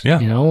premise. Yeah.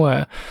 You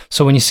know,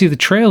 so when you see the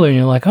trailer and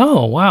you're like,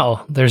 oh,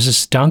 wow, there's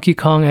this Donkey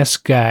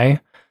Kong-esque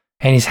guy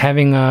and he's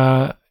having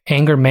a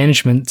anger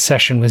management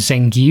session with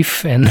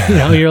Zangief, and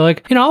you're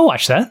like, I'll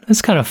watch that.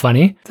 It's kind of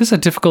funny. This is a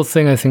difficult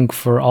thing, I think,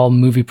 for all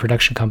movie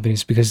production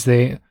companies because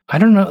I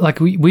don't know, like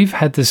we've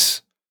had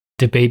this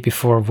debate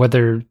before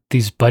whether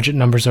these budget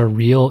numbers are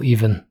real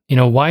even.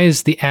 Why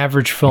is the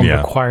average film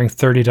requiring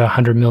 30 to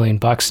 100 million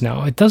bucks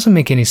now? It doesn't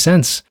make any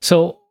sense.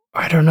 So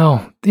I don't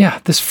know. Yeah,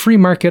 this free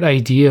market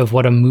idea of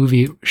what a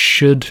movie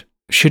should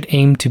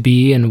aim to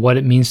be and what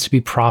it means to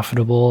be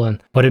profitable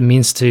and what it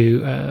means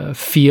to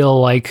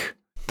feel like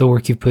the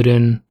work you put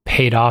in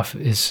paid off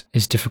is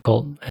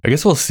difficult. I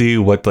guess we'll see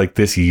what like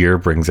this year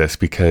brings us,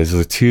 because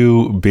the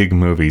two big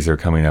movies are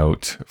coming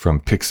out from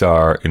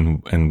Pixar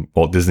and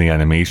Walt Disney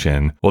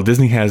Animation. Walt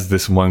Disney has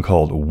this one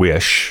called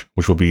Wish,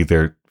 which will be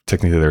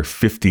technically their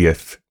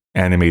 50th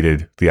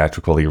animated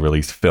theatrically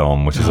released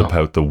film, which is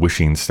about the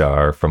wishing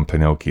star from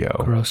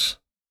Pinocchio. Gross.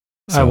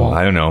 So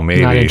I don't know,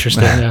 maybe. Not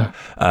interested, yeah.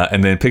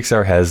 And then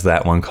Pixar has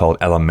that one called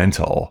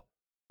Elemental,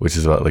 which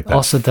is about like that.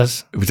 Also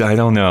does. Which I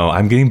don't know.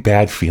 I'm getting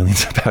bad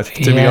feelings about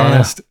it, to be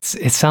honest.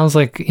 It sounds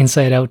like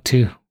Inside Out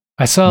too.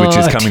 I saw which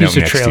is coming out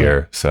next trailer.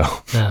 year. So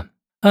yeah.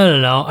 I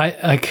don't know. I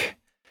like,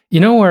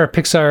 where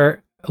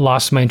Pixar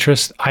lost my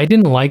interest. I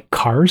didn't like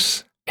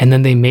Cars, and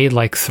then they made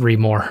like 3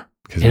 more.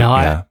 Because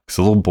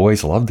the little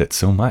boys loved it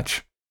so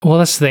much. Well,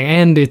 that's the thing.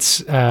 And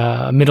it's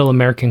middle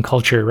American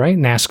culture, right?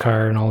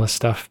 NASCAR and all this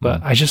stuff.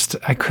 But I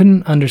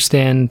couldn't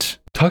understand.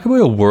 Talk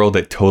about a world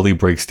that totally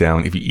breaks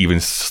down if you even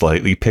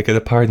slightly pick it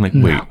apart. I'm like,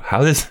 wait,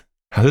 how does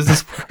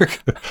this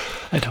work?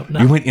 I don't know.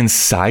 You went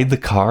inside the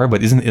car,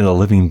 but isn't it a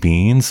living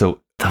being?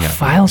 So the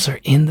files are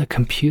in the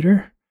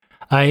computer.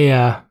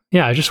 I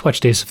just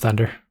watched Days of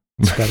Thunder.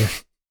 It's better.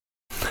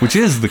 Which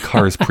is the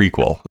Cars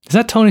prequel. Is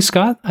that Tony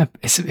Scott?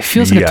 It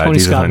feels like a Tony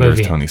Scott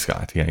movie. Tony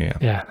Scott. Yeah.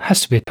 Yeah, it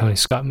has to be a Tony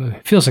Scott movie.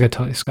 It feels like a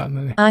Tony Scott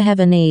movie. I have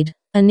a need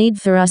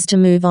for us to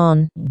move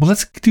on. Well,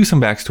 let's do some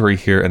backstory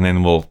here, and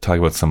then we'll talk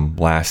about some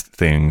last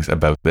things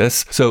about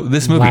this. So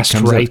this movie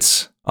comes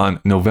out on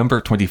November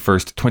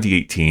 21st,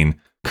 2018.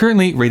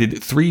 Currently rated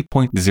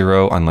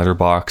 3.0 on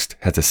Letterboxd,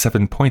 has a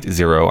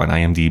 7.0 on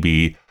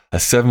IMDb, a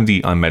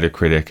 70 on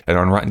Metacritic, and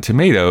on Rotten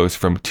Tomatoes,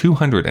 from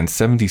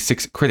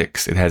 276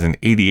 critics, it has an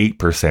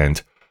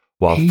 88%,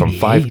 while 88? From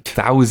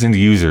 5,000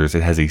 users,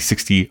 it has a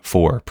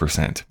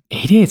 64%.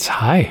 88's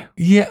high.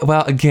 Yeah,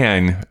 well,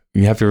 again,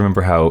 you have to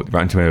remember how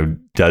Rotten Tomatoes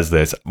does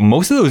this.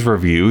 Most of those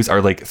reviews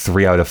are like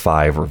 3 out of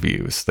 5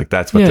 reviews. Like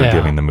that's what they're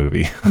giving the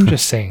movie. I'm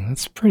just saying,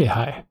 that's pretty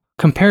high.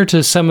 Compared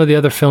to some of the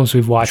other films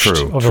we've watched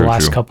over the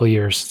last couple of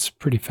years, it's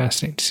pretty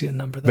fascinating to see a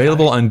number that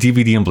available high. On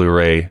DVD and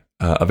Blu-ray.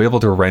 Available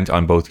to rent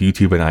on both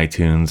YouTube and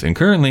iTunes, and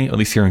currently, at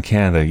least here in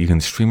Canada, you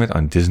can stream it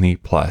on Disney+.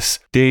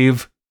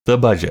 Dave, the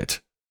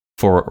budget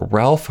for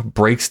Ralph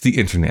Breaks the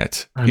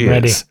Internet is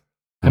ready.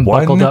 I'm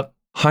buckled up.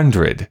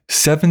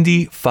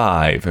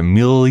 $175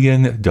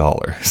 million.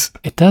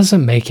 It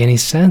doesn't make any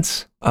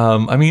sense.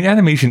 I mean,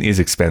 animation is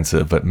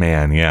expensive, but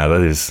man,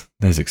 that is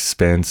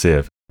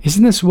expensive.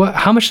 Isn't this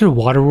how much did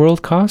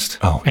Waterworld cost?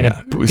 Oh, and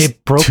yeah.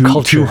 it broke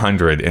culture.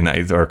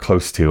 200 or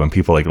close to, and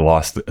people like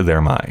lost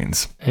their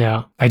minds.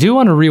 Yeah. I do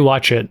want to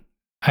rewatch it.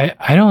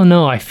 I don't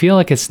know. I feel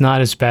like it's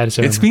not as bad as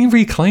it's being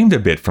reclaimed a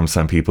bit from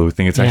some people who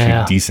think it's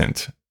actually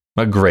decent.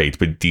 Not great,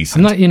 but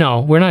decent. I'm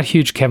not, we're not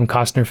huge Kevin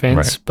Costner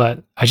fans,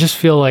 but I just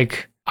feel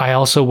like I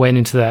also went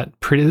into that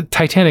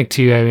Titanic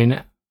too. I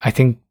mean, I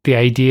think the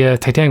idea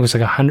Titanic was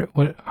like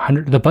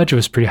 100. The budget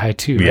was pretty high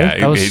too. Right?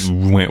 Yeah,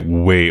 it went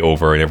way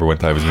over, and everyone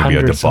thought it was going to be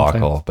a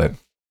debacle. But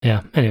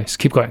yeah. Anyways,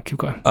 keep going.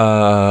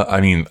 I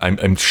mean,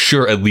 I'm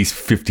sure at least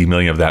 50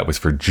 million of that was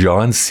for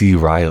John C.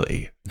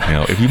 Reilly.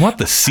 If you want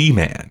the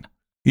Seaman,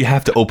 you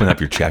have to open up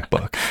your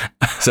checkbook.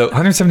 So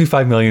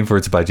 175 million for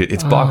its budget.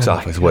 Its box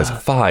office was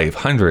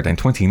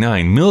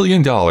 $529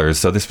 million.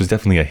 So this was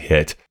definitely a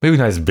hit. Maybe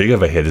not as big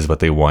of a hit as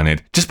what they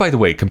wanted. Just by the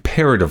way,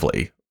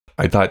 comparatively,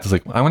 I thought it was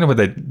like, I wonder what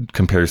that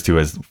compares to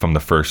as from the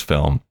first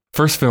film.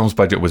 First film's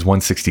budget was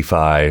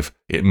 165.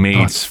 It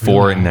made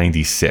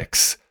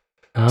 496.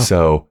 Oh.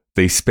 So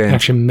they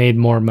actually made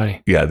more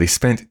money. Yeah, they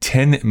spent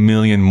 $10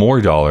 million more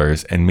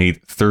and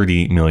made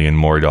 $30 million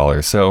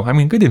more. So I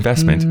mean, good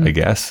investment, I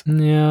guess.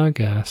 Yeah, I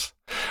guess.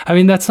 I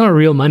mean, that's not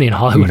real money in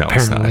Hollywood. No,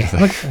 apparently.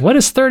 Look, what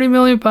is $30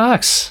 million?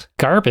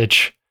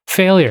 Garbage.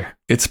 Failure.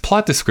 Its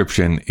plot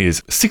description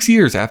is 6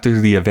 years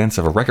after the events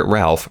of Wreck-It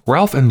Ralph,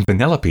 Ralph and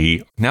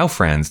Vanellope, now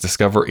friends,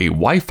 discover a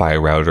Wi-Fi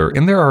router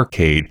in their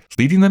arcade,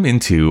 leading them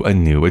into a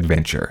new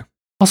adventure.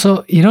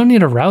 Also, you don't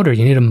need a router,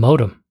 you need a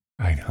modem.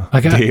 I know.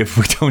 Like Dave,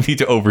 we don't need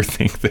to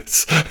overthink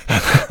this.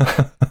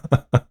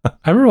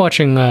 I remember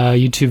watching a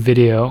YouTube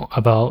video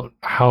about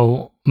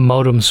how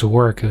modems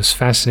work. It was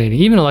fascinating.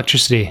 Even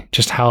electricity,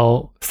 just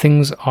how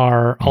things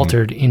are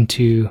altered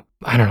into,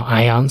 I don't know,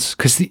 ions.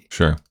 Because the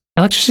Sure.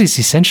 electricity is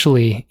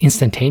essentially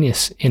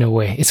instantaneous in a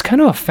way. It's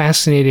kind of a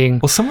fascinating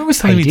Well, someone was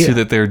telling me idea. too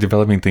that they're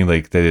developing thing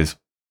like that is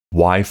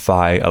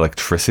Wi-Fi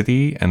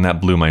electricity, and that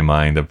blew my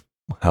mind of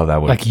how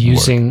that would like work.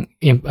 using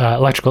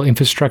electrical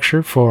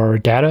infrastructure for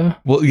data.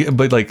 Well, yeah,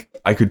 but like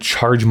I could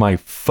charge my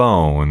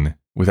phone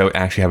without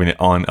actually having it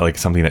on like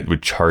something that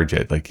would charge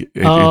it. Like it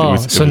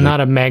was not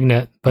a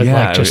magnet, but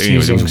yeah, like just it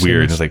was using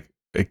weird. things. It's like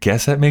I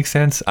guess that makes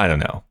sense. I don't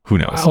know. Who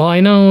knows? Well,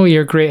 I know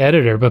you're a great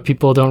editor, but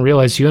people don't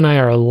realize you and I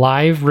are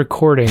live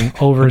recording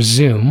over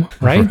Zoom,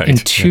 right? Right, In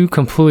two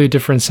completely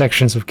different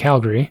sections of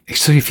Calgary.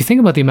 So if you think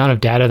about the amount of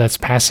data that's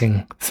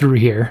passing through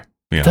here,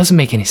 Yeah. it doesn't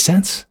make any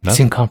sense. It's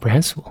Nothing.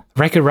 incomprehensible.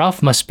 Wreck-It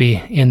Ralph must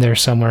be in there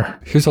somewhere.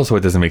 Here's also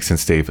what doesn't make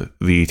sense, Dave.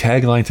 The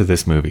tagline to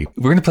this movie.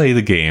 We're gonna play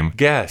the game.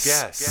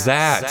 Guess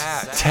that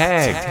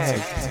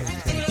tag.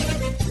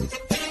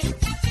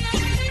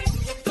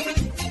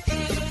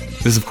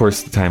 This is, of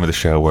course, the time of the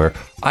show where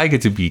I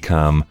get to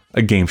become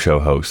a game show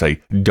host.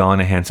 I don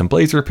a handsome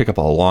blazer, pick up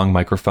a long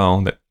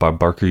microphone that Bob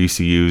Barker used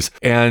to use.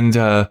 And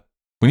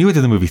when you went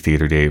to the movie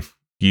theater, Dave,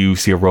 you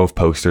see a row of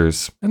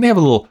posters, and they have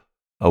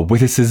a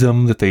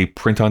witticism that they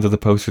print onto the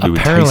poster to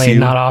entice Apparently you.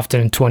 not often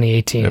in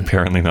 2018.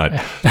 Apparently not.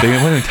 They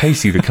want to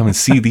entice you to come and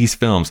see these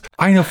films.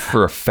 I know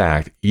for a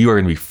fact you are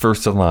going to be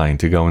first in line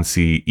to go and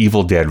see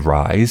Evil Dead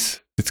Rise.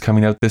 It's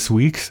coming out this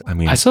week. I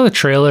mean, I saw the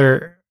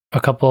trailer a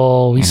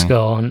couple weeks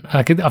ago, and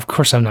of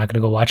course I'm not going to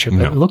go watch it, but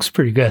No. it looks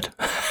pretty good.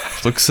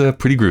 looks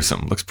pretty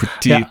gruesome. Looks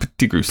pretty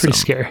gruesome. Pretty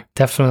scary.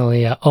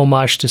 Definitely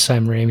homage to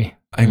Sam Raimi.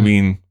 I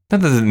mean, that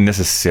doesn't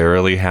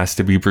necessarily has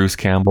to be Bruce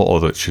Campbell,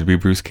 although it should be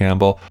Bruce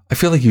Campbell. I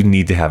feel like you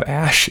need to have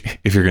Ash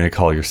if you're going to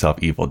call yourself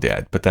Evil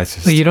Dead, but that's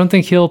just... But you don't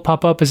think he'll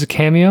pop up as a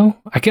cameo?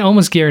 I can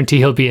almost guarantee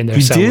he'll be in there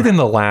He somewhere. did in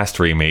the last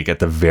remake at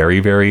the very,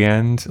 very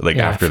end, like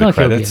Yeah, after I feel the like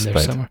he'll be credits, in there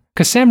but somewhere.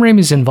 Because Sam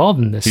Raimi's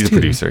involved in this he's too. a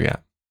producer, yeah.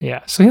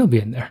 Yeah, so he'll be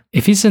in there.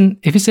 If he's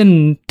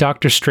in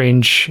Doctor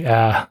Strange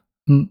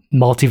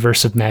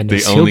Multiverse of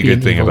Madness, The he'll only be in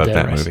good thing Evil about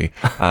Dead that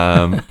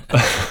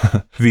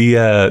Rise. movie,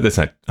 that's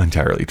not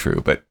entirely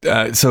true, but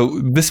so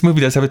this movie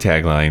does have a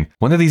tagline.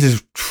 One of these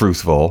is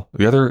truthful.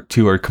 The other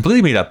two are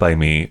completely made up by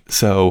me.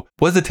 So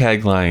what's the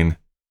tagline?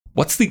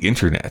 What's the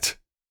internet?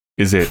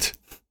 Is it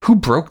who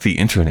broke the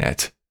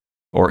internet?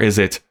 Or is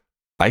it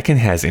Icon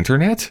has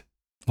internet?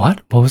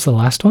 What was the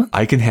last one?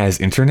 Icon has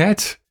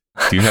internet?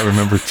 Do you not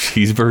remember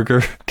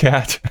Cheeseburger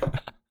Cat?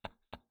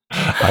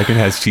 Icon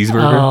has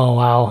cheeseburger. Oh,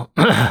 wow.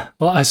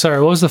 Well, sorry,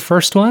 what was the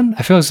first one?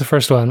 I feel it was the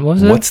first one. What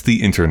was it? What's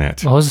the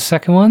internet? What was the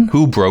second one?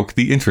 Who broke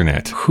the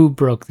internet? Who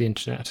broke the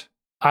internet?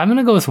 I'm going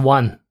to go with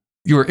one.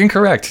 You were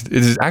incorrect. It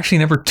is actually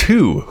number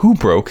 2. Who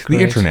broke the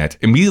Great. internet?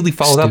 Immediately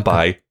followed up Stupid.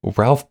 by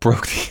Ralph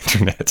broke the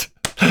internet.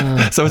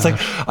 So it's like,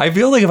 I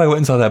feel like if I went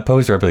and saw that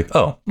poster, I'd be like,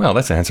 oh, well,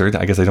 that's answered.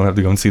 I guess I don't have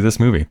to go and see this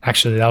movie.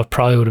 Actually, that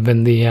probably would have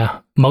been the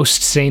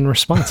most sane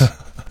response.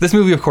 This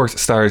movie, of course,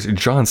 stars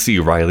John C.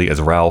 Reilly as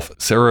Ralph,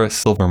 Sarah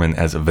Silverman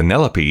as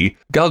Vanellope,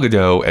 Gal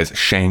Gadot as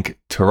Shank,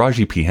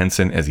 Taraji P.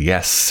 Henson as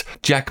Yes,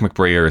 Jack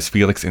McBrayer as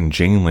Felix, and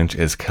Jane Lynch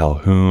as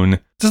Calhoun.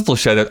 Just a little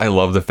shout out, I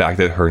love the fact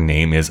that her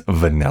name is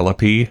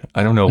Vanellope.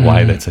 I don't know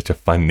why that's such a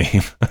fun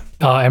name.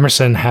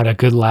 Emerson had a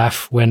good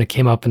laugh when it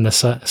came up in the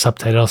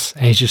subtitles,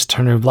 and he just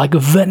turned around like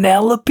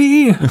Vanellope.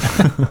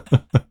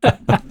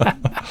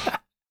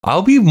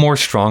 I'll be more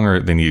stronger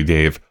than you,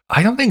 Dave.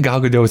 I don't think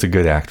Gal Gadot is a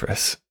good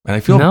actress. And I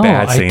feel No,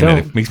 bad I saying that. don't.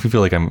 It makes me feel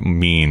like I'm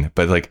mean.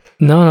 But like,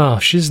 No,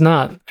 she's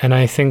not. And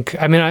I think,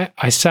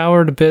 I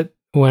soured a bit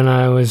when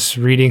I was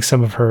reading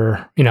some of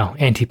her,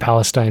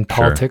 anti-Palestine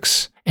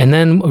politics. And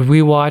then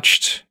we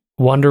watched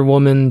Wonder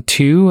Woman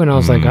 2, and I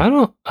was like,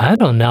 I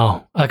don't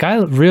know. Like, I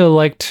really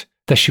liked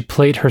that she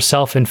played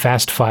herself in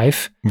Fast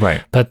 5.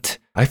 right. But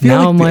I feel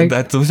now I'm like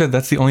like,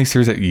 that's the only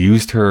series that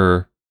used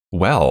her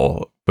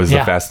well was the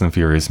Yeah. Fast and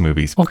Furious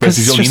movies. Well, 'cause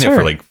she's it's only in just it for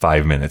her. like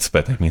 5 minutes,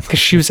 but I mean, because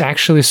she was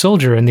actually a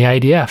soldier in the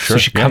IDF. Sure. So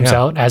she Yeah, comes yeah.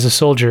 out as a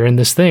soldier in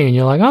this thing, and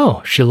you're like,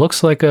 oh, she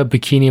looks like a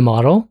bikini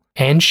model,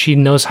 and she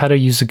knows how to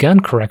use a gun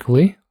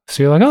correctly.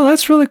 So you're like, oh,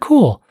 that's really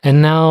cool.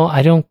 And now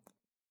I don't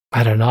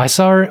know. I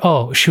saw her.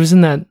 Oh, she was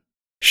in that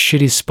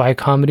shitty spy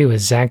comedy with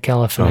Zach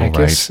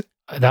Galifianakis.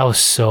 That was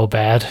so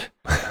bad.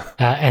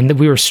 And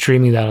we were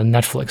streaming that on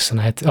Netflix, and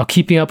I had to,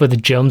 Keeping Up with the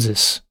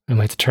Joneses. I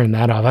might have to turn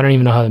that off. I don't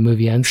even know how the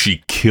movie ends.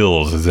 she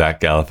kills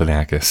Zach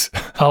Galifianakis.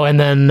 Oh, and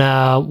then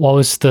what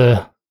was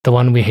the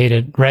one we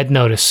hated? Red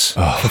Notice.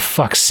 For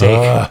fuck's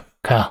sake.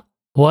 God,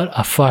 what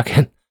a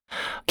fucking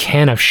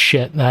can of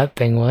shit that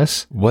thing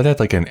was. What a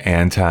like an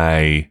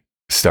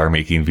anti-star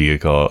making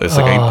vehicle. It's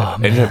like I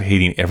ended up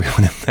hating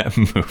everyone in that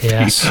movie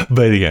Yes.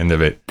 by the end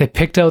of it. They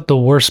picked out the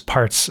worst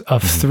parts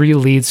of 3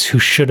 leads who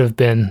should have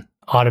been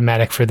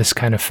automatic for this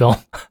kind of film.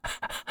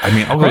 I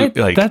mean, Right?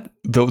 like That's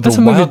the a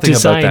movie wild thing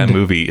about that designed-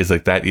 movie is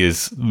like that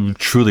is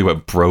truly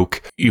what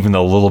broke even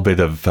a little bit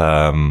of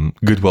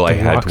goodwill I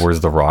had Rock. towards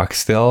The Rock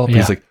still. Yeah.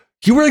 Because like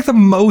you were like the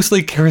most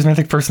like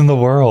charismatic person in the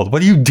world.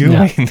 What are you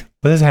doing?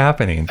 What is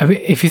happening? I mean,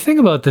 if you think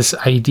about this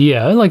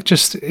idea, like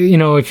just,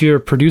 if you're a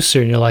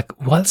producer and you're like,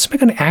 well, let's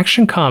make an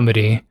action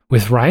comedy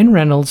with Ryan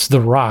Reynolds,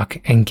 The Rock,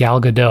 and Gal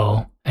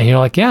Gadot. And you're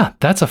like, yeah,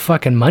 that's a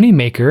fucking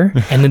moneymaker.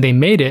 And then they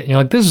made it. And you're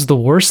like, this is the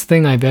worst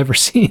thing I've ever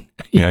seen.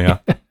 Yeah.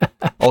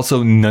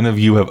 Also, none of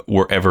you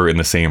were ever in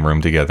the same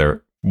room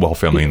together while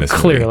filming this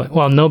Clearly. movie.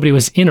 Well, nobody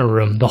was in a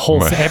room. The whole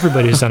Right.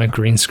 everybody was on a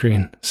green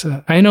screen.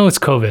 So I know it's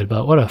COVID,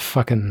 but what a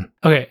fucking...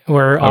 Okay,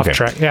 we're off Okay.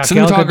 track. Yeah,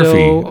 Gal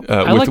Cinematography, Gadot.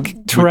 I with- like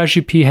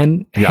Taraji P.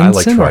 Henson Yeah, I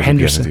like or Taraji P.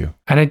 Henderson. Henson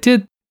too.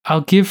 And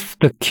I'll give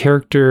the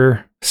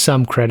character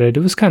some credit.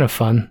 It was kind of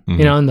fun.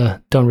 Mhm. In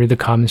the don't read the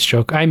comments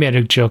joke. I made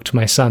a joke to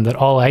my son that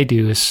all I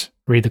do is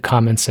read the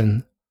comments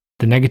and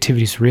the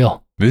negativity is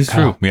real. This is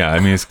Kyle. true. Yeah, I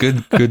mean, it's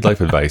good life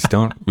advice.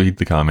 Don't read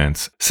the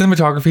comments.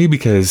 Cinematography,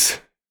 because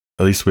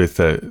at least with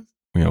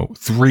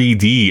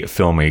 3D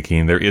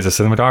filmmaking, there is a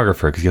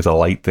cinematographer because you have to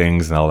light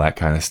things and all that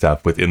kind of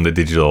stuff within the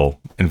digital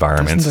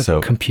environments. Doesn't the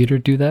So computer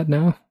do that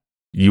now?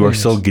 you are Yes.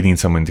 still getting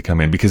someone to come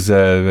in because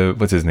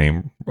what's his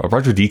name?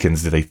 Roger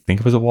Deakins. Did I think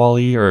it was a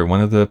Wall-E or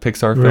one of the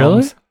Pixar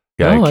Really? films?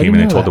 Yeah, Oh, I I came didn't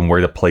in and know told that. them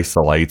where to place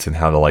the lights and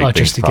how to light Oh, things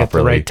just to get the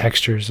properly. right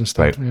textures and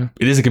stuff. Right. Yeah.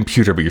 It is a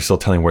computer, but you're still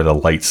telling where the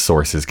light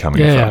source is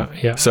coming Yeah, from.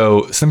 yeah.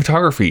 So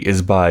cinematography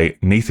is by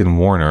Nathan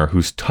Warner,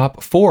 whose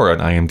top 4 on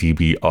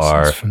IMDb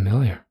are. Sounds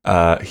familiar.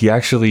 He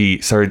actually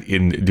started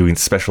in doing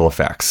special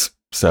effects.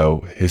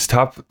 So his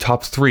top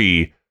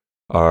 3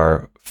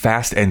 are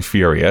Fast and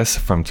Furious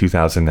from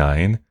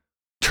 2009,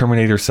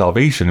 Terminator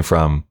Salvation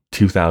from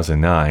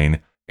 2009,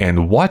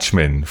 and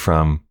Watchmen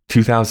from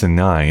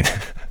 2009.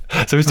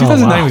 So his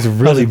 2009 wow. was That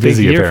was really a big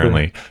busy, year for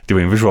apparently,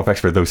 doing visual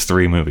effects for those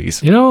 3 movies.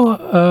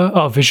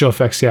 Visual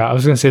effects. Yeah, I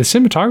was going to say the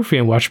cinematography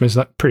in Watchmen is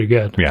not pretty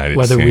good. Yeah, it is,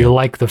 whether we yeah.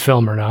 like the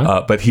film or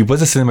not. But he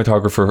was a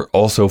cinematographer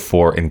also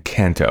for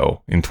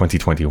Encanto in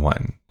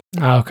 2021,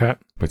 Okay.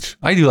 which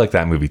I do like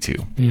that movie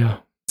too. Yeah,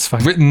 it's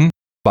fine. Written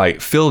by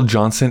Phil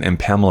Johnson and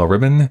Pamela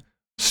Ribon.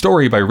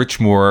 Story by Rich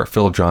Moore,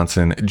 Phil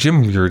Johnson,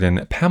 Jim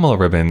Reardon, Pamela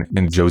Ribon,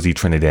 and Josie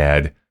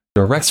Trinidad.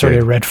 That's sort of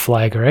a Directed red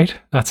flag, right?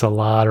 That's a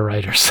lot of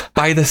writers.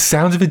 by the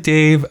sounds of it,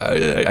 Dave.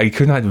 I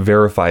could not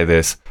verify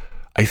this.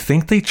 I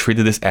think they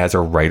treated this as a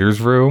writer's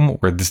room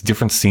where these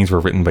different scenes were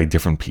written by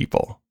different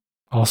people.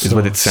 Also, Is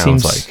what it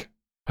sounds seems- like.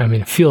 I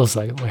mean, it feels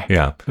like that way.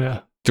 Yeah.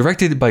 Yeah.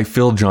 Directed by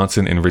Phil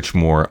Johnson and Rich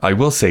Moore. I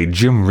will say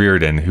Jim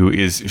Reardon, who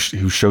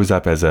shows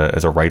up as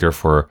a writer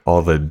for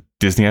all the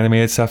Disney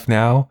animated stuff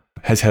now,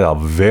 has had a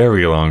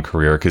very long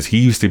career because he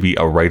used to be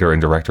a writer and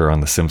director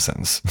on The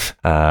Simpsons,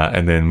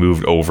 and then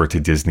moved over to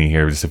Disney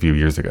here just a few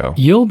years ago.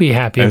 You'll be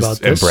happy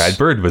about And this. Brad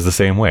Bird was the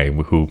same way,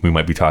 who we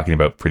might be talking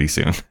about pretty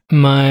soon.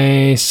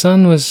 My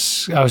son I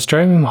was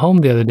driving him home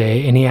the other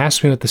day and he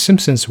asked me what The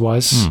Simpsons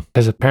was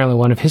because apparently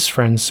one of his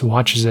friends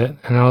watches it.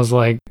 And I was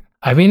like,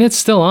 I mean, it's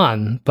still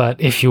on,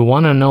 but if you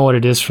want to know what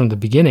it is from the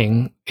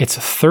beginning, it's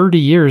 30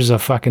 years of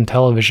fucking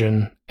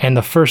television. And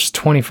the first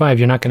 25,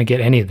 you're not going to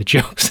get any of the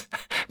jokes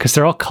because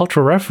they're all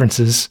cultural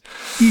references.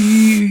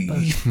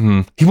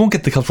 He won't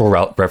get the cultural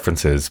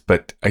references,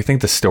 but I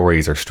think the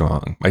stories are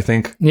strong. I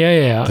think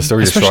Yeah. the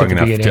stories are Especially strong at the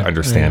enough to beginning.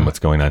 understand Yeah. what's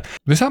going on.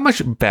 There's not much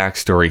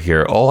backstory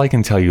here. All I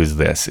can tell you is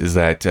this, is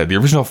that the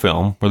original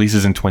film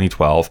releases in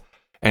 2012,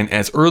 and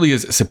as early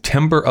as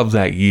September of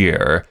that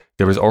year,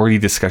 there was already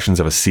discussions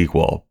of a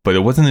sequel, but it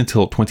wasn't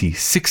until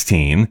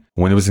 2016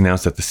 when it was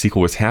announced that the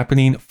sequel was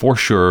happening for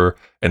sure,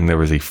 and there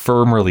was a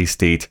firm release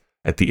date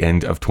at the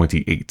end of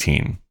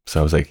 2018. So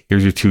I was like,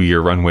 here's your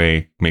 2-year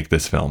runway, make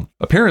this film.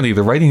 Apparently,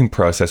 the writing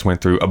process went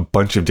through a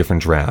bunch of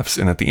different drafts,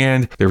 and at the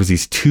end, there was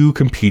these 2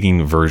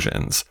 competing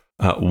versions.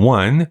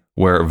 One,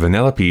 where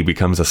Vanellope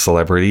becomes a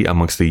celebrity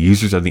amongst the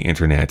users of the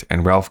internet,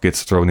 and Ralph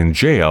gets thrown in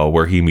jail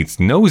where he meets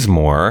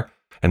Knowsmore,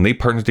 and they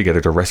partner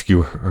together to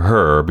rescue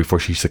her before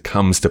she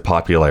succumbs to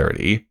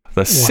popularity.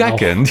 The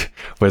second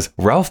was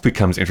Ralph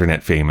becomes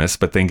internet famous,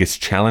 but then gets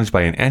challenged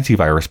by an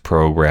antivirus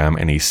program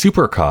and a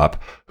super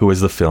cop who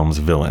is the film's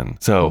villain.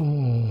 So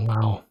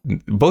Wow.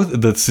 both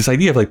this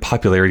idea of like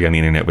popularity on the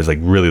internet was like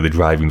really the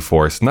driving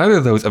force. Neither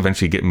of those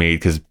eventually get made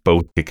because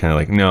both get kind of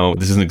like, no,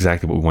 this isn't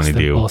exactly what we want to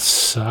They do. both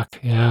suck.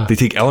 Yeah. They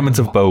take elements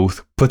of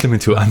both, put them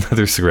into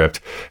another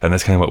script, and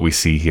that's kind of what we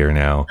see here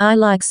now. I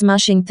like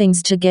smushing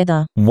things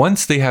together.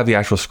 Once they have the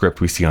actual script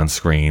we see on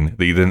screen,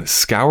 they then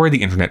scour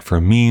the internet for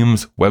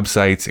memes,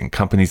 websites, and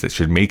companies that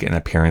should make an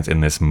appearance in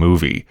this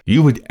movie.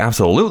 You would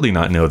absolutely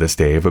not know this,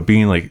 Dave, but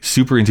being like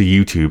super into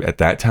YouTube at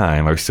that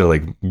time, I was still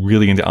like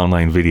really into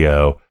online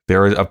video.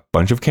 There are a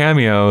bunch of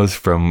cameos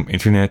from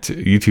internet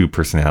YouTube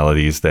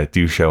personalities that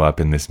do show up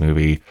in this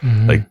movie.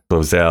 Like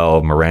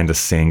Bozell, Miranda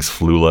sings,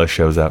 Flula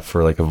shows up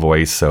for like a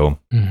voice. So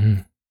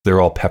they're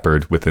all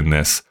peppered within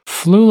this.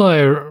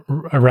 Flula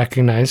I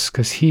recognize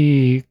because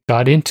he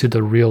got into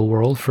the real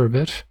world for a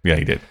bit. Yeah,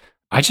 he did.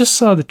 I just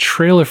saw the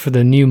trailer for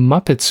the new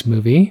Muppets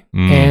movie,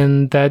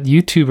 and that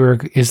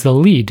YouTuber is the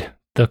lead.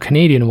 the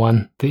Canadian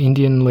one, the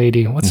Indian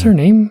lady. What's her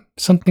name?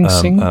 Something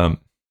Singh?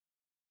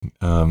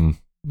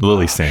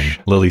 Lily Singh.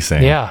 Lily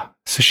Singh. Yeah.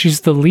 So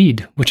she's the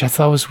lead, which I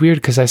thought was weird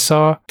because I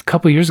saw a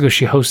couple of years ago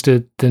she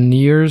hosted the New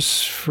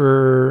Year's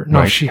for... No,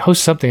 Right. she hosted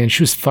something and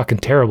she was fucking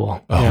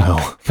terrible. Oh, Yeah.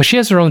 no. But she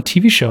has her own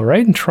TV show,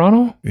 right? In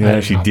Toronto? I Yeah,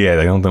 don't she know. did.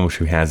 I don't know if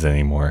she has it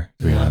anymore,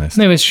 to be honest.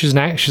 Anyways, she's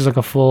like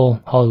a full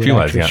Hollywood She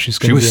was, actress. yeah. She's She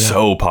gonna was be in a-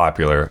 so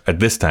popular at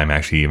this time,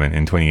 actually, even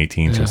in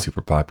 2018, she was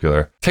super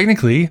popular.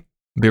 Technically,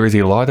 there is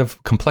a lot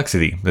of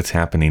complexity that's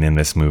happening in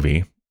this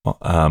movie.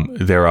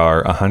 There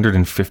are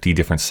 150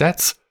 different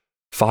sets,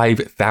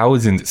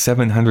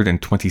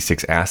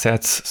 5,726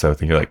 assets. So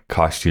think of like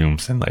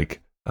costumes and like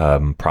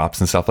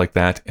props and stuff like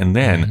that. And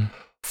then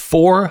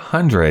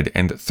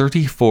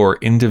 434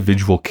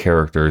 individual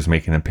characters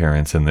make an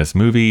appearance in this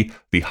movie,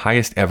 the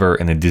highest ever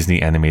in a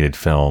Disney animated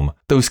film.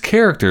 Those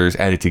characters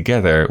added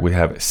together would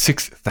have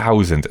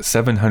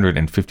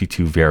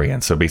 6,752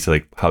 variants. So basically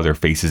like how their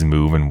faces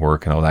move and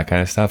work and all that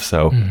kind of stuff.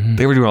 So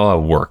they were doing a lot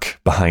of work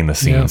behind the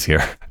scenes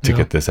here to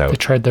get this They out.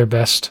 tried their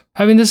best.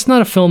 I mean, this is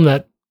not a film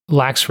that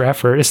lacks for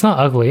effort. It's not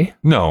ugly.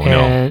 No.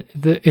 And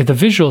the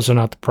visuals are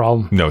not the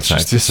problem. No, it's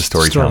not. It's just the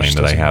storytelling just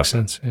that I doesn't make have.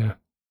 sense. Yeah.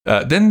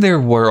 Then there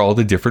were all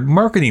the different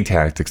marketing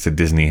tactics that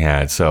Disney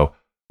had. So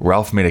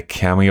Ralph made a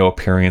cameo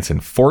appearance in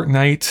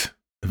Fortnite,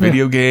 a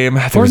video game.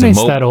 There was a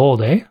Fortnite's that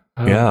old, eh?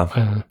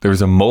 Yeah. There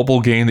was a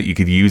mobile game that you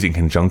could use in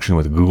conjunction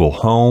with Google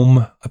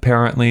Home,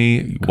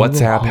 apparently.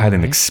 WhatsApp had an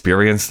Home, eh?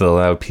 experience that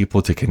allowed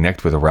people to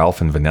connect with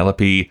Ralph and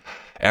Vanellope.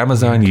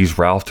 Amazon used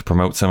Ralph to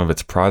promote some of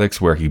its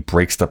products where he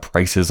breaks the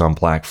prices on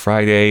Black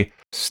Friday.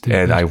 Stupid.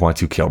 And I want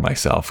to kill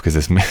myself because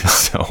this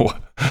is so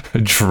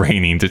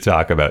draining to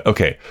talk about.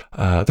 Okay.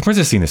 The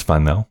princess scene is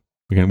fun, though.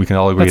 We can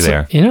all agree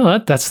there. You know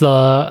what? That's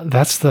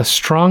the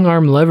strong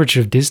arm leverage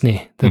of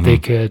Disney that they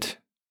could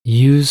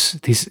use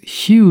these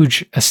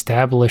huge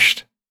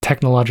established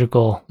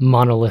technological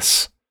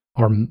monoliths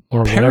or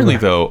Apparently, whatever.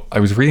 though, I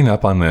was reading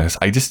up on this.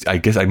 I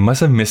guess I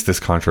must have missed this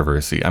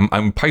controversy.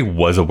 I'm probably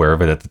was aware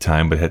of it at the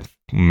time, but had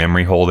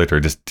memory hold it or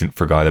just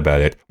forgot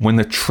about it. When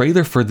the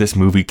trailer for this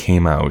movie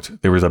came out,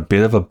 there was a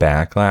bit of a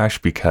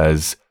backlash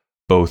because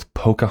both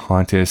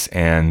Pocahontas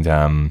and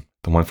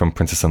the one from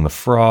Princess and the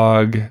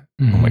Frog,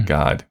 oh my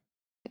God,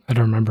 I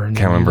don't remember.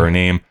 can't remember her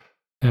name,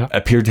 Yeah.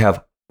 appeared to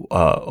have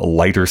a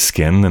lighter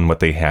skin than what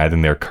they had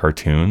in their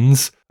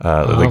cartoons.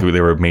 Like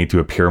they were made to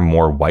appear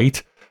more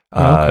white.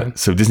 Okay.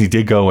 So Disney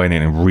did go in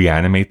and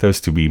reanimate those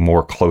to be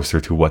more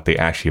closer to what they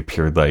actually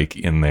appeared like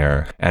in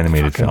their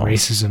animated Fucking films.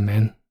 racism,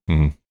 man.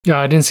 Mhm. Yeah,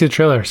 I didn't see the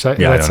trailer, so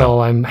Yeah, I that's don't know.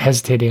 all I'm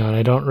hesitating on.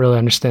 I don't really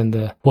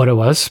understand what it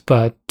was,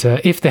 but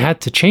if they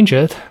had to change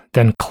it,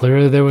 then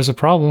clearly there was a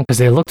problem because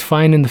they looked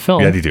fine in the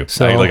film. Yeah, they do.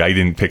 So I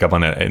didn't pick up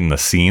on it in the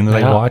scene that I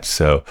Yeah. watched.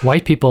 So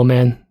white people,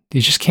 man,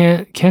 you just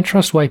can't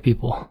trust white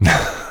people.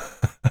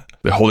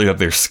 they're holding up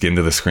their skin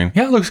to the screen.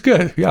 Yeah, it looks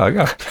good.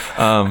 Yeah.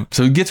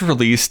 So it gets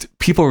released.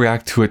 People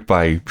react to it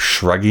by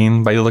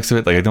shrugging by the looks of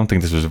it. Like, I don't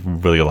think this was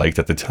really liked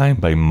at the time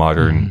by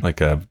modern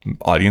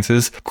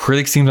audiences.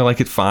 Critics seem to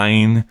like it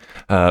fine.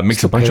 Makes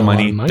Still a bunch paid of a lot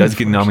money. of money Does for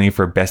get it. nominated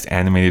for Best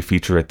Animated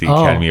Feature at the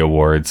Oh. Academy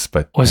Awards.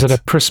 But Was it a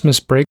it's Christmas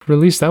break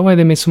release? That why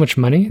they made so much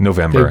money?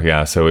 November? They-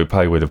 Yeah, so it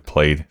probably would have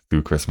played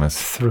through Christmas.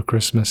 through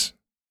Christmas.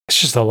 It's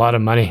just a lot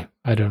of money.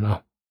 I don't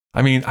know.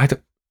 I mean,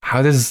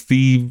 how does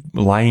the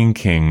Lion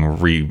King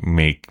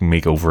remake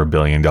make over $1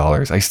 billion?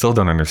 I still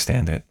don't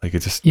understand it. Like,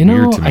 it's just You know,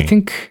 weird to me. I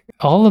think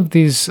all of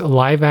these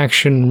live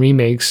action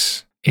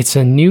remakes, it's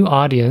a new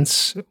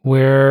audience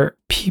where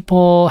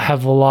people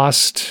have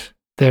lost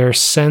their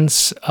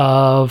sense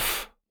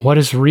of what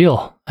is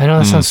real. I know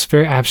that sounds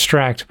very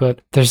abstract, but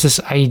there's this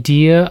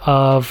idea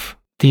of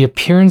the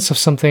appearance of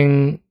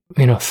something,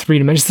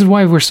 three-dimensional. This is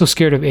why we're so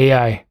scared of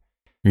AI.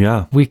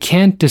 Yeah. We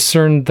can't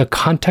discern the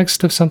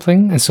context of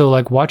something. And so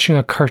like watching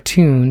a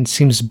cartoon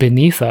seems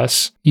beneath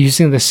us.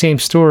 Using the same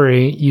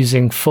story,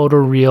 using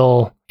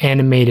photoreal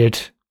animated,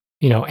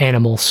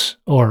 animals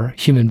or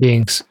human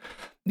beings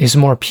is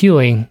more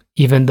appealing,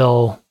 even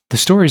though the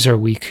stories are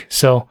weak.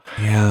 So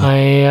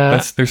Yeah.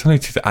 There's something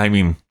to I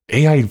mean,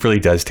 AI really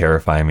does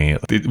terrify me.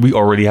 We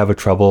already have a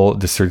trouble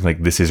discerning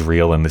like this is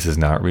real and this is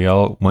not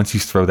real. Once you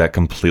throw that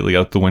completely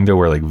out the window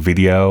where like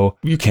video,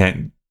 you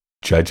can't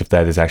judge if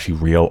that is actually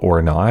real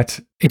or not.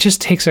 it just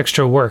takes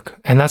extra work.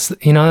 And that's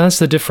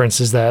the difference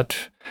is that,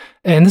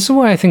 and this is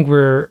why I think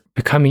we're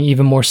becoming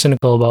even more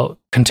cynical about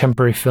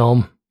contemporary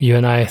film. You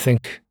and I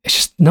think it's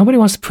just nobody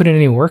wants to put in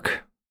any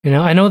work.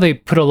 I know they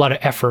put a lot of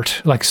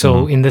effort. Like,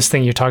 so in this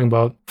thing, you're talking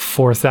about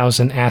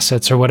 4,000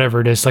 assets or whatever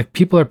it is. Like,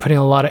 people are putting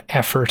a lot of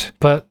effort,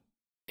 but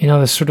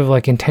this sort of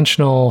like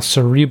intentional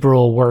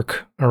cerebral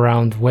work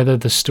around whether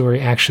the story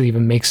actually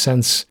even makes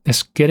sense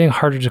is getting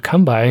harder to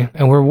come by.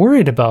 And we're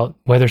worried about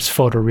whether it's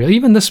photoreal.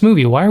 Even this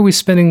movie, why are we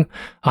spending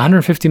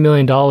 $150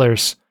 million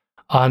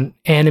on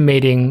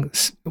animating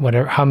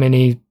whatever, how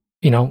many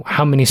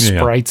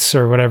sprites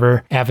or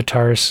whatever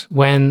avatars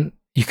when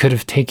you could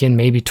have taken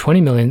maybe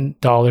 $20 million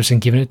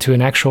and given it to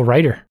an actual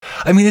writer?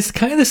 I mean, it's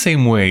kind of the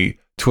same way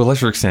to a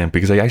lesser extent,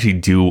 because I actually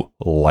do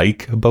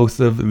like both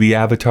of the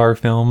Avatar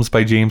films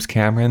by James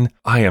Cameron,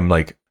 I am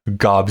like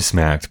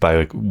gobsmacked by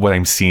like what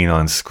I'm seeing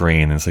on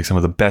screen. And it's like some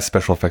of the best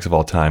special effects of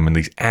all time, and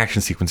these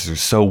action sequences are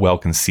so well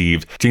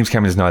conceived. James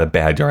Cameron is not a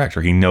bad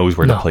director. He knows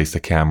where to place the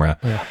camera.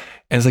 Yeah.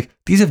 And it's like,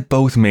 these have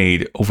both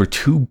made over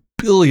 $2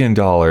 billion.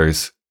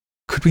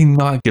 Could we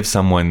not give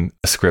someone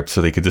a script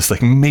so they could just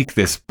like make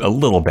this a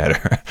little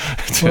better,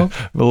 a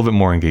little bit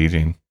more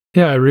engaging?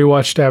 Yeah, I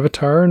rewatched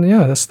Avatar, and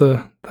yeah, that's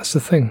the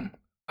thing.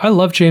 I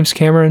love James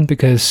Cameron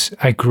because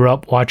I grew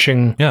up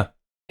watching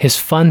his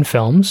fun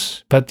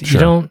films, but you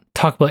don't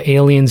talk about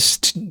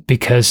aliens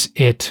because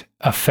it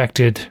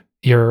affected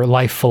your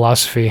life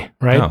philosophy,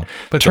 right? No,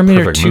 but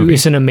Terminator 2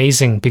 isn't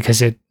amazing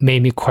because it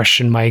made me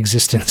question my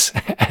existence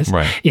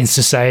in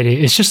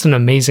society. It's just an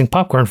amazing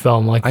popcorn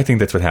film. Like, I think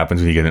that's what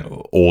happens when you get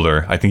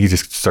older. I think you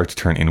just start to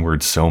turn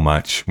inward so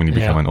much when you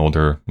become an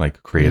older,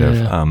 like, creative.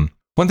 Yeah.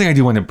 One thing I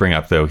do want to bring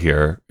up, though,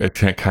 here,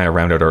 to kind of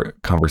round out our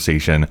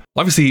conversation.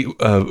 Obviously,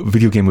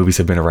 video game movies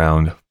have been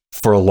around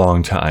for a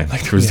long time.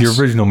 Like, there was the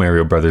original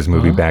Mario Brothers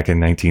movie back in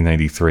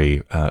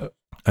 1993.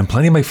 I'm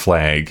planting my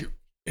flag,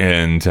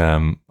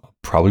 and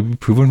probably be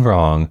proven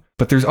wrong,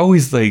 but there's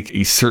always like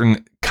a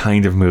certain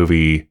kind of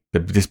movie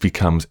that just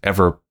becomes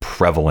ever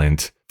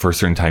prevalent for a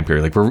certain time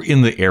period. Like, we're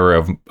in the era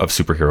of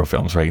superhero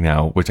films right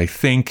now, which I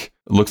think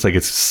looks like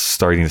it's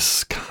starting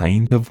to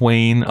kind of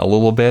wane a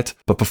little bit.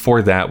 But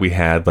before that, we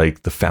had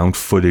like the found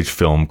footage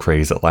film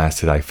craze that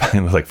lasted, I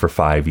find, like for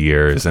 5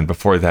 years. And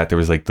before that, there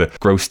was like the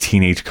gross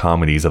teenage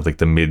comedies of like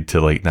the mid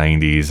to late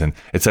 90s and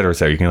et cetera, et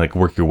cetera. You can like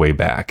work your way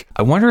back.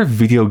 I wonder if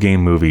video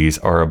game movies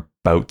are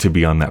about to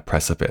be on that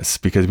precipice,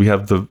 because we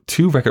have the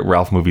two Wreck-It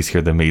Ralph movies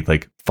here that made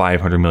like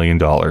 $500 million.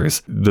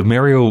 The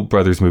Mario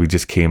Brothers movie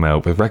just came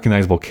out with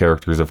recognizable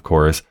characters, of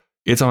course.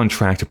 It's on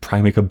track to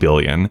probably make $1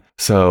 billion.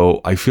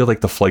 So I feel like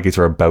the floodgates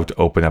are about to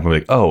open up and be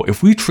like, oh,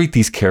 if we treat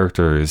these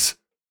characters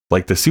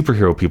like the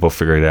superhero people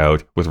figured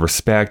out, with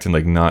respect and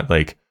like not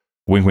like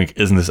wink wink,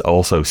 isn't this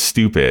also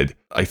stupid?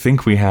 I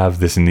think we have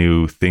this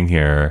new thing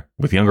here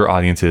with younger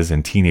audiences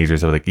and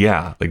teenagers that are like,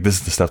 yeah, like this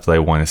is the stuff that I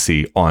want to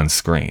see on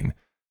screen.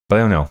 But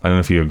I don't know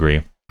if you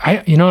agree.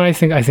 I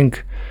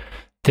think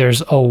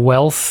there's a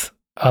wealth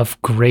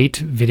of great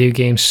video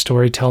game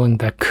storytelling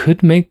that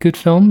could make good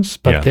films,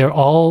 but they're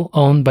all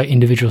owned by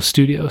individual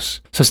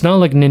studios. So it's not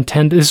like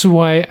Nintendo. This is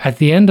why at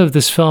the end of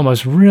this film,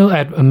 at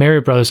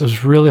Mario Brothers, I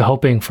was really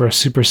hoping for a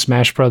Super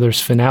Smash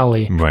Brothers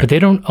finale, but they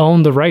don't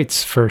own the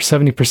rights for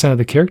 70% of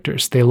the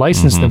characters. They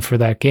license them for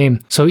that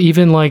game. So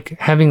even like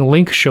having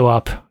Link show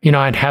up,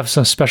 and have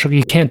some special,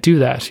 you can't do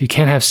that. You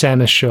can't have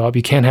Samus show up.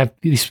 You can't have,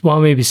 maybe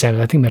Samus.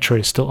 I think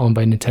Metroid is still owned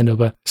by Nintendo,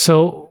 but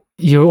so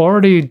you're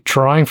already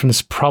drawing from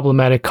this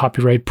problematic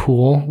copyright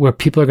pool where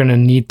people are going to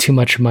need too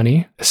much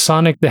money.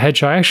 Sonic the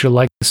Hedgehog, I actually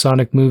like the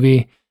Sonic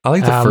movie. I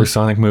like the first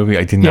Sonic movie.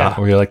 I did not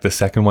really like the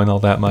second one all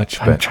that much.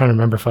 I'm trying to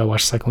remember if I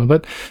watched the second one.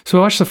 But so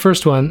I watched the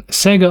first one.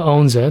 Sega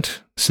owns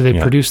it, so they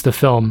produced the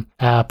film.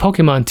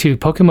 Pokemon 2.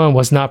 Pokemon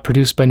was not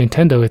produced by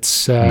Nintendo.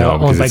 It's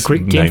owned by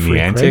Game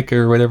Freak, right?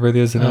 Or whatever it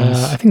is.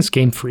 I think it's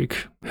Game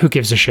Freak. Who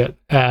gives a shit?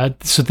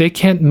 So they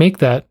can't make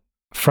that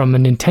from a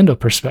Nintendo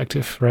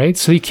perspective, right?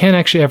 So you can't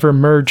actually ever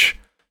merge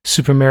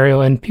Super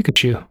Mario and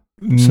Pikachu.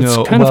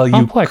 So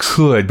you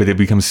could, but it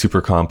becomes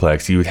super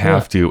complex. You would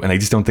have to, and I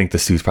just don't think the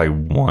studios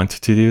probably want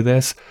to do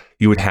this.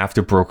 You would have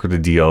to broker the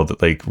deal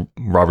that like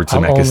Robert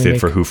Zemeckis did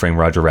for Who Framed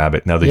Roger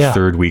Rabbit. Now the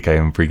third week I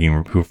am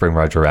freaking Who Framed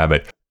Roger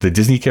Rabbit. The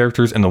Disney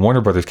characters and the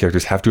Warner Brothers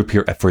characters have to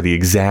appear for the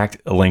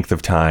exact length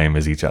of time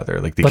as each other.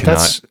 Like they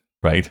cannot,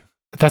 right?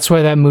 That's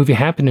why that movie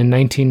happened in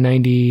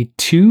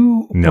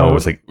 1992. No, it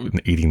was like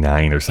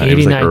 89 or something. 89. It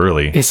was like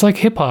early. It's like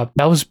hip hop.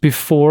 That was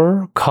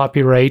before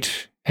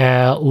copyright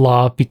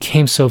law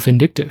became so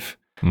vindictive.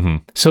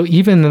 So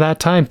even at that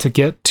time, to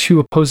get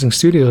two opposing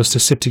studios to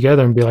sit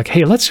together and be like,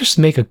 hey, let's just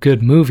make a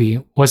good movie,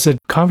 was a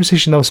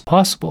conversation that was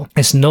possible.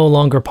 It's no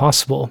longer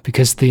possible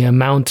because the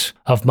amount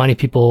of money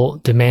people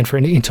demand for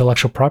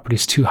intellectual property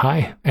is too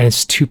high and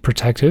it's too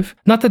protective.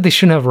 Not that they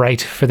shouldn't have right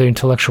for their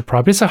intellectual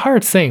property. It's a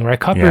hard thing, right?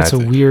 Copyright's a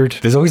weird...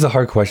 There's always a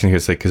hard question here.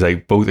 It's like, because I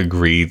both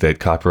agree that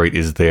copyright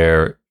is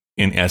there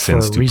in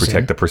essence to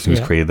protect the person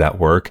who's created that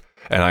work.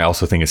 And I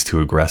also think it's too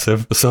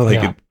aggressive. So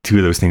like two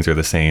of those things are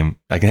the same.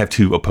 I can have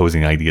two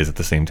opposing ideas at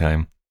the same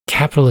time.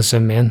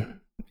 Capitalism, man.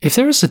 If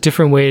there was a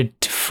different way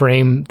to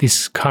frame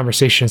these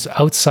conversations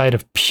outside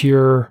of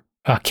pure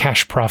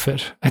cash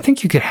profit, I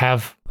think you could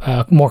have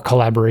more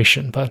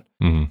collaboration. But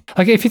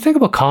like if you think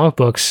about comic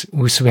books,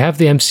 so we have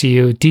the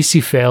MCU,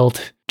 DC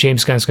failed.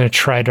 James Gunn's going to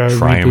try to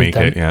reboot make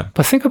them. it,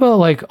 But think about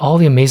like all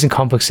the amazing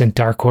comic books in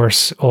Dark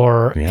Horse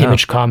or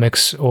Image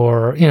Comics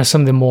or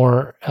some of the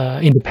more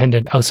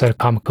independent outside of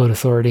Comic Code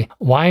Authority.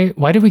 Why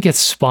did we get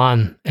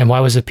Spawn and why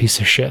was it a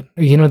piece of shit?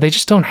 They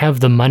just don't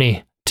have the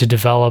money to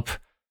develop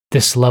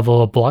this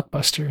level of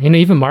blockbuster.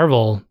 Even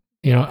Marvel,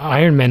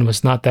 Iron Man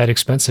was not that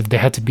expensive. They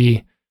had to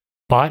be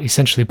bought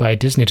essentially by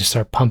Disney to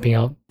start pumping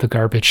out the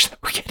garbage that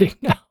we're getting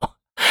now.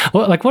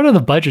 Well, like, what are the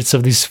budgets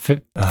of these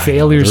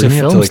failures They're of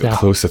gonna films up to, like, now?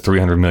 close to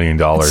 $300 million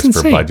It's for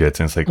insane. budgets,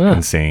 and it's like Yeah.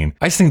 insane.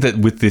 I just think that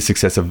with the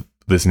success of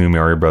this new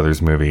Mario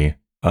Brothers movie,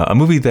 a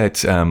movie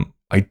that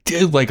I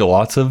did like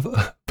lots of,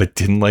 but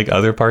didn't like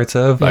other parts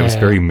of. I was Yeah.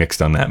 very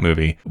mixed on that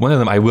movie. One of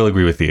them, I will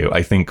agree with you.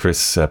 I think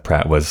Chris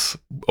Pratt was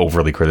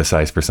overly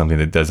criticized for something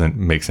that doesn't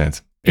make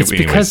sense. It's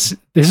Anyways, because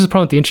this is the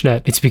problem with the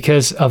internet. It's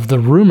because of the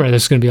rumor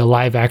there's going to be a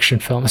live action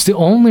film. It's the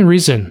only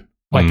reason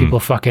why people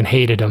fucking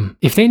hated him.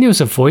 If they knew it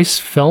was a voice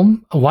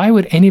film, why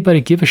would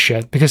anybody give a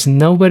shit? Because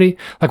nobody,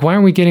 like, why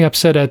aren't we getting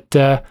upset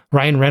at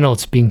Ryan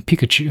Reynolds being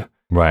Pikachu?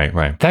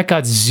 right. That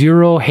got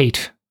zero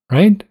hate,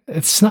 right?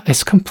 It's not.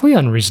 It's completely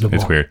unreasonable.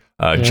 It's weird.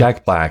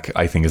 Jack Black,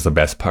 I think, is the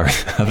best part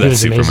of He that was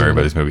Super amazing. Mario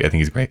Brothers movie. I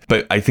think he's great.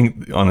 But I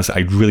think, honestly, I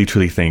really,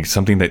 truly think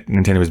something that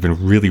Nintendo has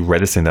been really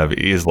reticent of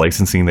is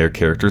licensing their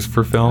characters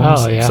for films.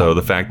 Oh, yeah. So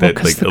the fact Well, that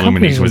 'cause like the company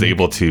Illumination was would-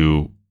 able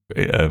to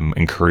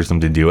encourage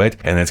them to do it,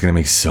 and that's going to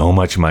make so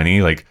much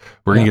money. Like,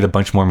 we're going to Yeah. get a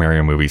bunch more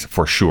Mario movies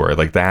for sure.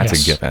 Like, that's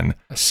Yes. a given.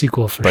 A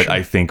sequel for But sure.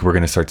 I think we're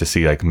going to start to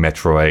see like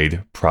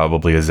Metroid,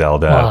 probably a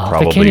Zelda, Wow,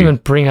 probably. they can't even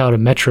bring out a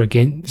Metro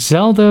game.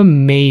 Zelda,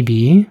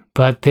 maybe,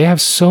 but they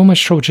have so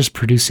much trouble just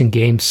producing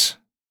games.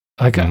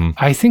 Like, Mhm.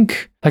 I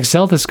think like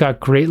Zelda's got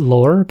great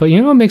lore, but you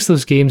know what makes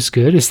those games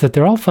good is that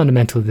they're all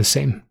fundamentally the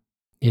same.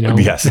 You know,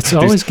 Yes. it's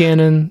always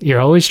Ganon. You're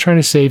always trying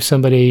to save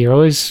somebody. You're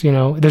always, you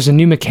know, there's a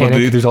new mechanic.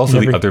 Well, there's also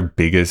in every- the other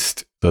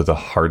biggest, the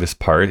hardest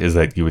part is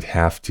that you would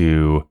have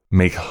to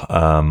make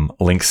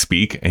Link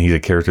speak, and he's a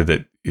character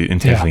that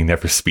intentionally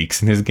never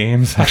speaks in his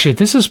games. Actually,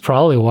 this is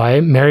probably why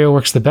Mario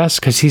works the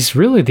best, because he's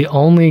really the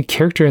only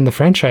character in the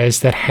franchise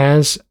that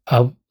has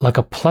a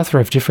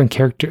plethora of different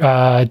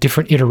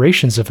different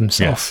iterations of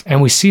himself. Yes.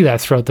 And we see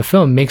that throughout the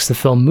film, makes the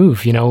film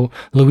move. You know,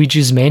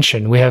 Luigi's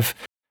Mansion, we have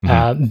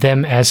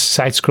them as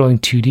side-scrolling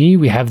 2D.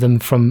 We have them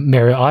from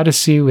Mario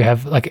Odyssey. We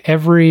have like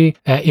every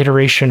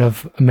iteration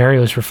of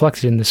Mario is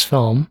reflected in this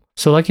film.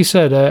 So like you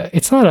said,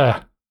 it's not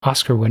a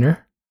Oscar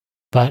winner,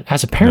 but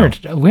as a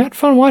parent, we had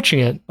fun watching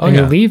it. Oh, and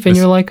yeah. you leave and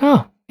This- you're like,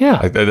 oh,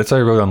 yeah. That's what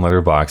I wrote on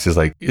Letterboxd. Is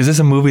like, is this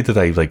a movie that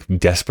I like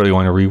desperately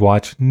want to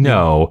rewatch?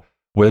 No.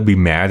 Would I be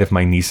mad if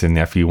my niece and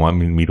nephew want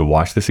me to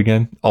watch this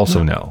again?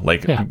 Also, no.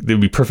 Like, Yeah. it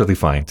would be perfectly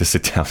fine to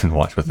sit down and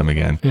watch with them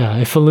again. Yeah,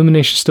 if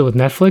Illumination's still with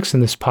Netflix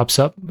and this pops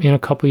up in a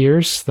couple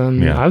years,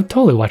 then Yeah. I would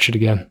totally watch it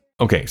again.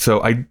 Okay,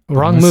 so I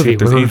Wrong let's see movie. if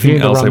there's We're anything reviewing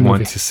the else I wrong want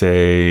movie. to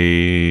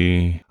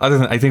say. Other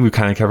than I think we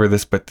kind of covered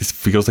this, but this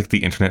feels like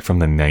the internet from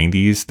the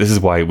 '90s. This is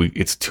why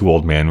it's two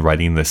old men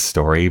writing this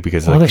story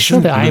because Well, like, they this show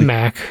isn't the really-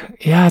 iMac.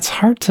 Yeah, it's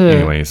hard to.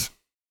 Anyways,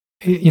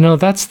 You know,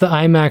 that's the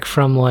iMac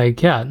from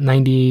like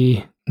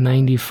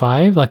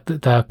 95, like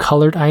the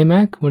colored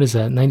iMac. What is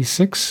that?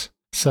 96.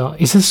 So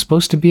is this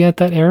supposed to be at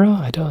that era?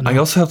 I don't know. I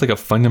also have like a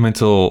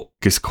fundamental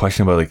just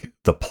question about like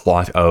the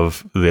plot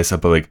of this.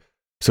 About like,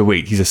 so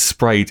wait, he's a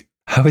sprite.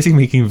 How is he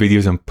making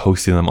videos and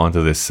posting them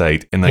onto this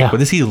site? And like, Yeah. what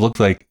does he look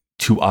like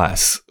to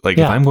us? Like, if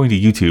Yeah. I'm going to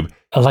YouTube,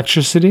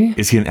 Electricity.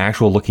 is he an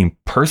actual looking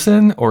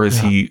person or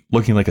is Yeah. he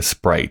looking like a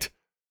sprite?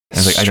 And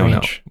it's like, I don't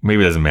know. Strange.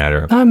 Maybe it doesn't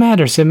matter. No, it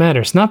matters. It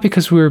matters. Not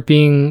because we were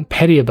being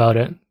petty about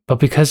it, but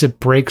because it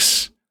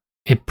breaks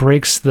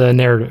the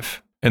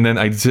narrative. And then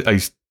I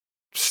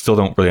still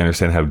don't really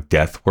understand how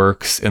death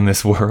works in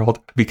this world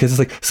because it's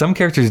like some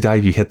characters die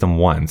if you hit them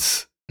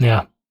once,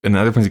 Yeah. and the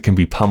other ones can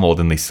be pummeled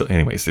and they still.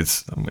 Anyways,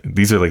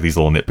 these are like these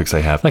little nitpicks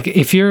I have. Like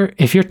if you're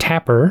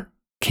Tapper,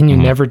 can you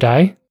Mhm. never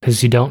die?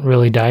 Because you don't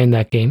really die in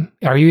that game.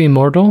 Are you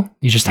immortal?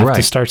 You just have to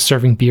Right. start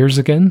serving beers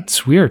again?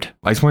 It's weird.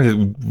 I just wanted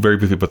to very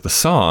briefly about the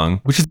song,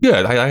 which is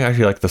good. I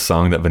actually like the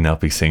song that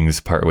Vanellope sings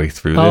partway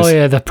through Oh this.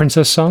 yeah, the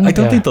princess song. I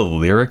don't Yeah. think the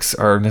lyrics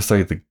are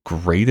necessarily the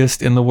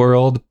greatest in the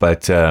world,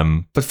 but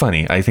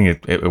funny. I think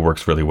it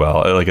works really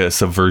well. Like a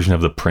subversion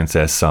of the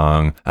princess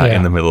song Yeah.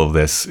 in the middle of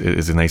this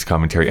is a nice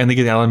commentary, and they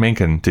get Alan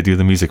Menken to do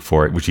the music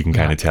for it, which you can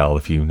kind of tell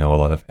if you know a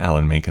lot of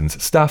Alan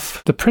Menken's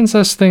stuff. The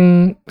princess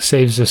thing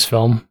saves this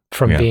film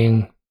from Yeah.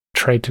 being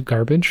trite to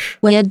garbage.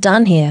 We're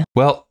done here.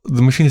 Well,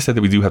 the machine has said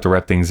that we do have to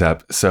wrap things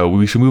up, so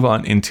we should move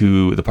on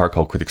into the part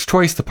called Critics'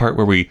 Choice, the part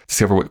where we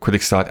discover what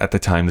critics thought at the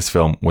time this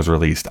film was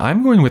released.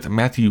 I'm going with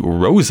Matthew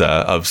Rosa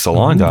of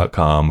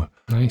Salon.com,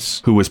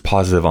 Nice. who was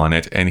positive on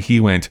it, and he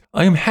went,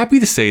 I am happy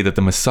to say that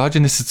the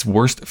misogynist's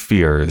worst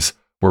fears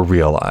were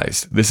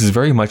realized. This is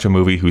very much a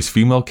movie whose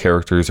female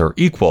characters are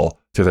equal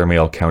to their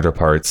male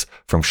counterparts,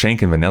 from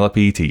Shank and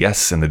Vanellope to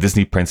Yes and the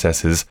Disney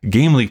princesses,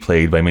 gamely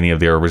played by many of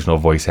their original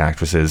voice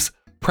actresses.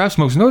 Perhaps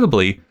most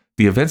notably,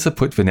 the events that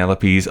put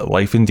Vanellope's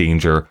life in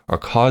danger are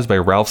caused by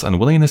Ralph's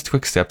unwillingness to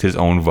accept his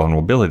own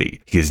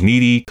vulnerability. He is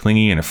needy,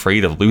 clingy, and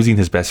afraid of losing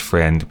his best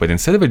friend, but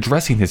instead of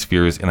addressing his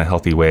fears in a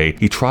healthy way,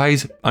 he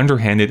tries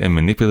underhanded and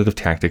manipulative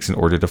tactics in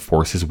order to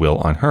force his will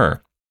on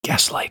her.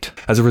 Gaslight.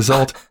 As a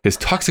result, his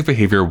toxic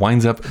behavior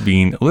winds up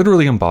being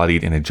literally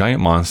embodied in a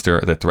giant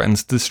monster that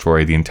threatens to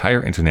destroy the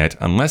entire internet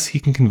unless he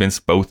can convince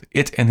both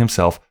it and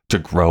himself to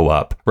grow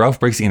up.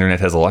 Ralph Breaks the Internet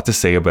has a lot to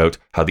say about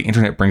how the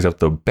internet brings out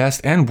the best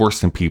and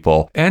worst in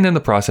people, and in the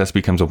process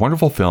becomes a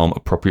wonderful film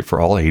appropriate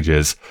for all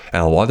ages,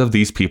 and a lot of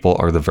these people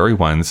are the very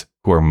ones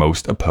who are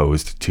most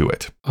opposed to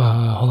it.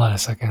 Hold on a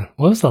second.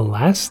 What was the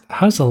last?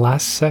 How does the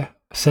last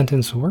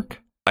sentence work?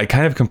 I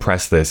kind of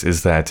compressed this,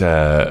 is that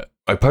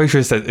I probably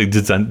should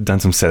have done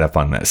some setup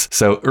on this.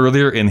 So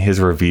earlier in his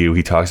review,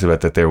 he talks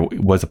about that there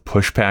was a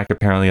pushback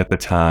apparently at the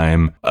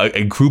time,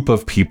 a group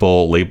of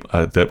people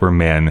that were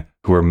men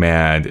who were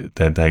mad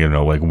that, I don't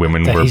know, like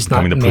women That were he's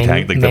becoming not the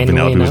protagonist, like that manly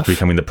Vanellope was enough?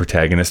 becoming the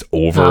protagonist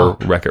over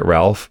Wreck-It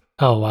Ralph.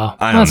 Oh, wow.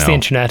 I don't That's know. the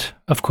internet,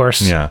 of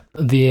course. Yeah.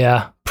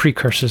 The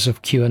precursors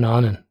of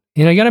QAnon. And,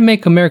 you got to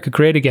make America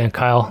great again,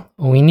 Kyle.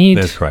 We need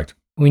That's correct.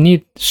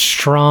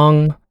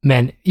 strong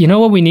men. You know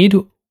what we need?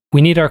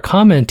 We need our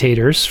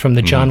commentators from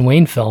the John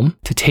Wayne film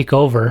to take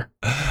over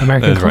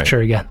American That's right. culture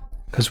again.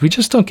 Because we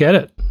just don't get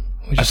it.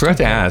 I forgot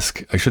to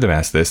ask. I should have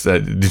asked this.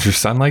 Did your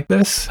son like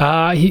this?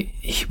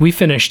 We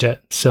finished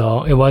it,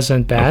 so it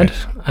wasn't bad.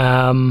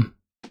 Okay.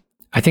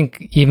 I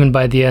think even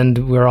by the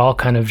end, we're all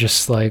kind of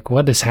just like,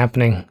 what is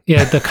happening?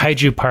 Yeah, the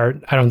kaiju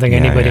part, I don't think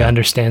anybody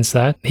understands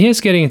that. He is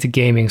getting into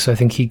gaming, so I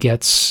think he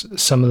gets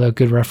some of the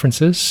good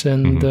references,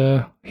 and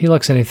he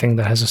likes anything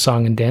that has a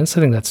song and dance.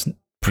 I think that's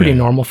pretty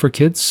normal for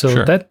kids. So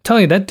Sure.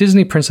 that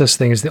Disney princess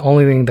thing is the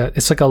only thing that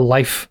it's like a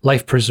life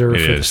preserver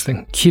for this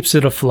thing. Keeps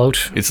it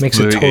afloat. It's makes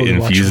it totally it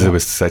infuses watchable. it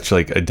with such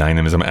like a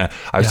dynamism. I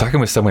was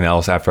talking with someone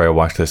else after I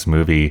watched this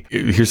movie.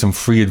 Here's some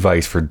free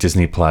advice for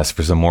Disney Plus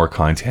for some more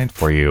content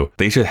for you.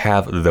 They should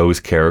have those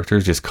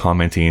characters just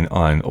commenting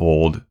on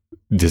old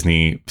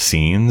Disney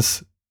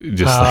scenes,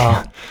 just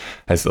like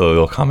as a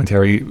little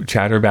commentary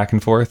chatter back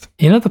and forth.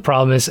 The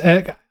problem is,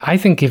 I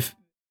think if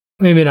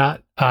maybe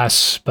not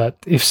us, but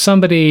if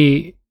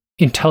somebody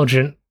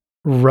intelligent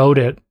wrote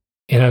it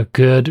in a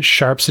good,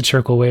 sharp,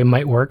 satirical way, it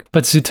might work.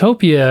 But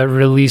Zootopia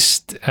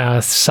released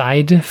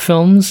side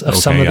films of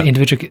some of the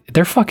individual.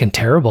 They're fucking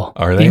terrible.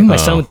 Are they? Even my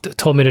son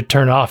told me to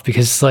turn it off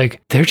because it's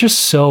like they're just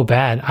so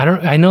bad.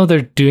 I know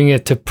they're doing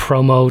it to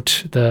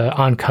promote the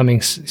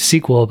oncoming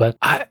sequel, but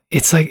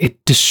it's like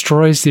it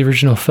destroys the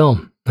original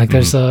film. Like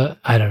there's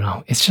I don't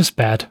know. It's just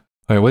bad.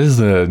 All right, what does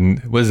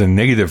the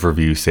negative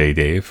review say,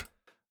 Dave?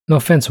 No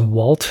offense,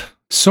 Walt.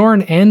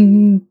 Soren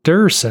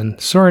Anderson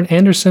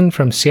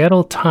from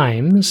Seattle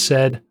Times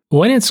said,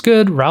 when it's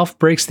good, Ralph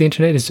Breaks the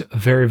Internet is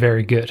very,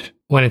 very good.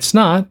 When it's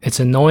not, it's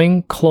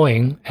annoying,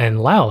 cloying,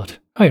 and loud.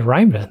 Oh, you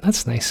rhymed it.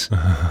 That's nice.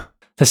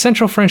 The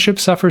central friendship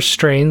suffers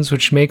strains,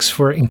 which makes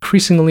for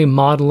increasingly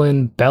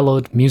maudlin,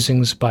 bellowed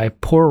musings by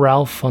poor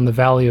Ralph on the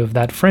value of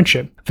that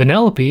friendship.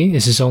 Vanellope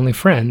is his only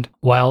friend,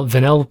 while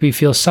Vanellope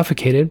feels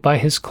suffocated by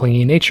his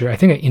clingy nature. I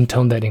think I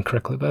intoned that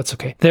incorrectly, but that's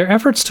okay. Their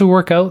efforts to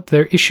work out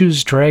their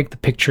issues drag the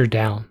picture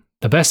down.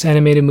 The best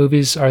animated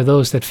movies are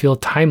those that feel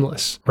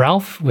timeless.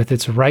 Ralph, with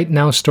its Right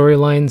Now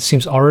storyline,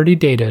 seems already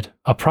dated,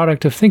 a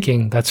product of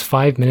thinking that's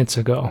 5 minutes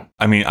ago.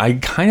 I mean, I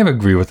kind of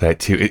agree with that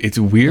too. It's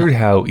weird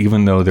how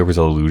even though there was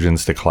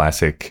allusions to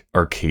classic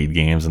arcade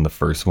games in the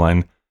first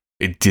one,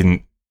 it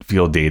didn't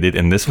feel dated.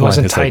 And this one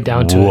wasn't is tied like,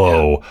 down to it,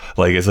 whoa.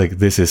 Like, it's like,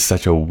 this is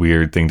such a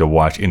weird thing to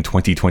watch in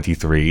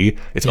 2023.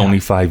 It's only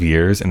 5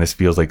 years, and this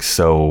feels like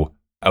so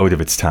out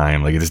of its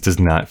time. Like, it just does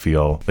not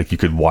feel like you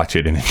could watch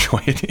it and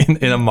enjoy it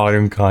in a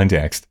modern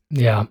context.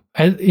 Yeah.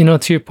 To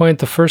your point,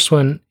 the first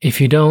one, if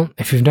you've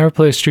never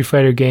played a Street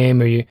Fighter game,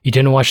 or you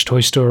didn't watch Toy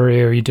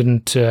Story, or you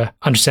didn't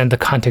understand the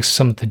context of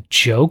some of the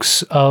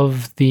jokes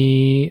of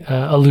the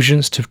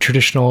allusions to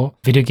traditional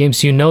video games,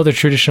 they're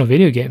traditional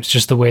video games,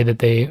 just the way that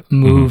they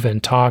move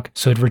and talk.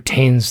 So it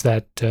retains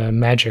that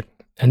magic.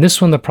 And this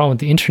one, the problem with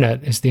the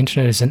internet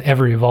is an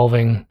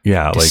ever-evolving,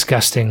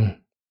 disgusting,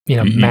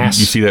 mass.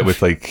 You see that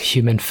with like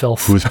human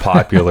filth. Who's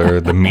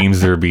popular, the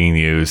memes that are being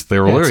used. They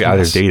were literally out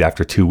of date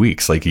after 2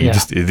 weeks. Like it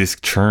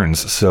just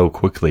churns so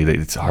quickly that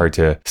it's hard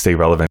to stay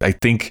relevant. I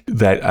think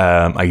that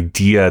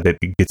idea that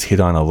it gets hit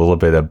on a little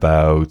bit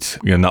about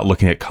not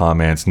looking at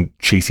comments and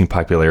chasing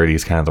popularity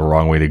is kind of the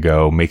wrong way to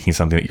go. Making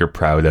something that you're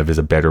proud of is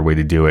a better way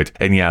to do it.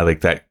 And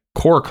like that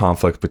core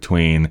conflict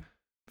between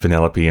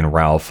Vanellope and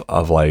Ralph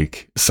of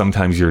like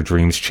sometimes your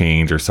dreams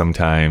change, or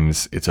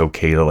sometimes it's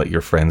okay to let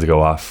your friends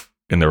go off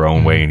in their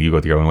own way and you go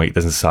your own way. It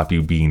doesn't stop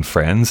you being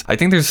friends. I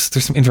think there's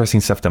some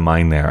interesting stuff to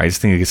mine there. I just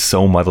think it gets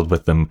so muddled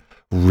with them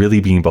really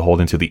being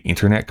beholden to the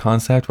internet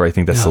concept, where I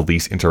think that's the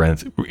least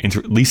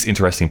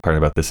interesting part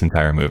about this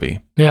entire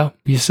movie. Yeah,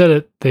 you said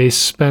it. They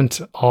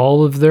spent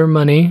all of their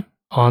money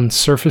on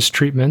surface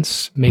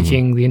treatments,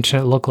 making the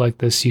internet look like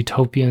this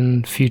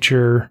utopian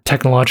future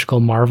technological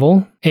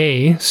marvel.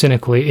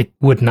 Cynically, it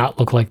would not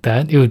look like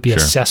that. It would be a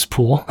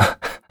cesspool.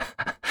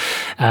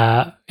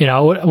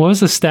 What was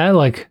the stat?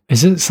 Like,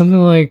 is it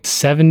something like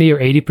 70 or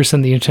 80%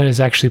 of the internet is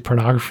actually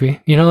pornography?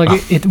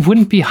 It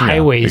wouldn't be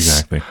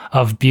highways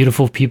of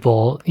beautiful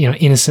people,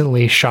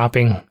 innocently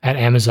shopping at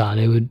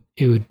Amazon.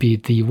 It would be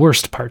the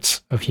worst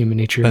parts of human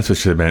nature. That's what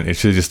it should have been. It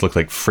should have just looked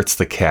like Fritz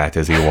the cat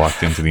as he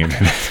walked into the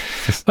internet.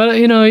 But,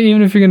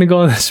 even if you're going to go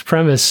on this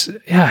premise,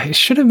 it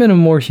should have been a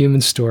more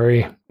human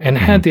story and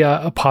had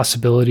a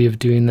possibility of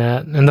doing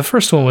that. And the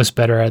first one was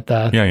better at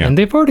that. Yeah. And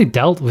they've already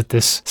dealt with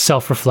this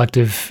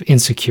self-reflective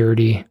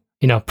insecurity,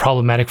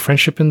 problematic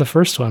friendship in the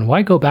first one.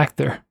 Why go back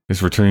there?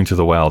 It's returning to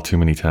the well too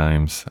many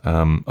times.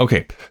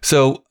 Okay.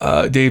 So,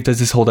 Dave, does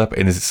this hold up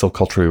and is it still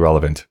culturally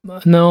relevant?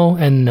 No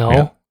and no.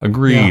 Yeah.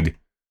 Agreed. Yeah.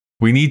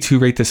 We need to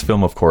rate this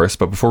film, of course,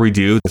 but before we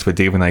do, that's what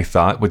Dave and I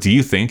thought. What do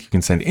you think? You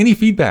can send any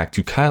feedback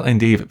to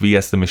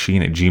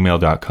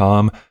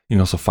kyleanddavevsthemachine@gmail.com. You can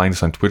also find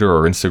us on Twitter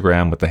or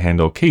Instagram with the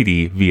handle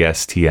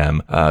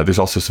KDVSTM. There's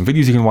also some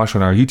videos you can watch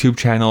on our YouTube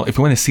channel. If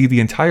you want to see the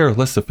entire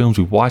list of films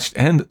we've watched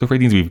and the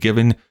ratings we've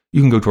given,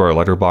 you can go to our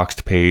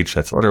Letterboxd page.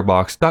 That's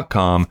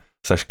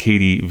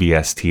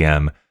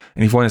letterboxd.com/KDVSTM.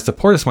 And if you want to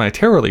support us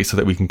monetarily so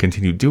that we can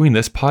continue doing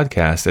this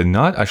podcast and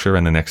not usher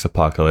in the next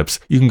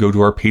apocalypse, you can go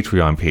to our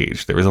Patreon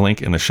page. There is a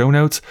link in the show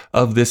notes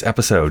of this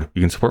episode.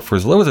 You can support for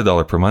as low as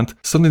 $1 per month.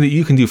 Something that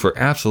you can do for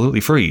absolutely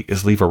free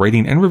is leave a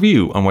rating and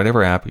review on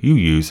whatever app you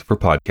use for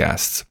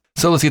podcasts.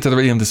 So let's get to the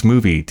rating of this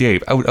movie.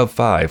 Dave, out of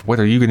 5, what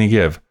are you going to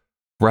give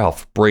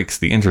Ralph Breaks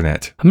the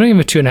Internet? I'm going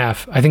to give it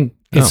 2.5. I think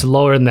it's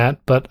lower than that,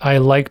 but I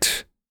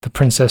liked the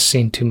princess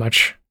scene too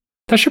much.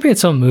 That should be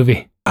its own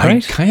movie.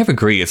 Right? I kind of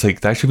agree. It's like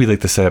that should be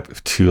like the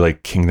setup to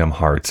like Kingdom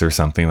Hearts or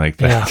something like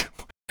that. Yeah. It'd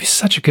be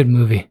such a good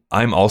movie.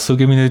 I'm also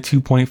giving it a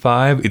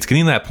 2.5. It's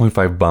getting that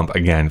 0.5 bump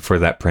again for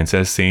that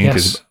princess scene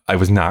because I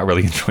was not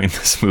really enjoying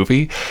this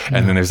movie.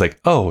 And then there's like,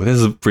 oh, this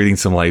is breathing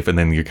some life, and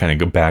then you kind of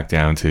go back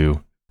down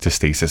to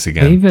stasis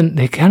again.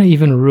 They kind of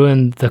even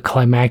ruined the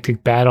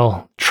climactic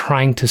battle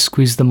trying to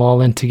squeeze them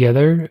all in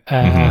together.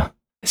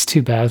 It's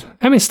too bad.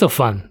 I mean, it's still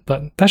fun,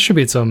 but that should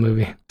be its own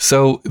movie.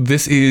 So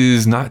this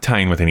is not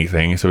tying with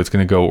anything. So it's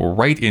going to go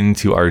right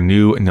into our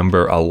new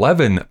number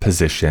 11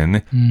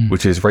 position,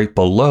 which is right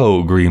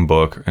below Green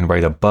Book and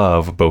right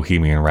above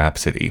Bohemian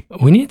Rhapsody.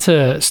 We need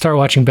to start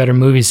watching better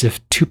movies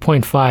if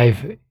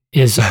 2.5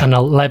 is an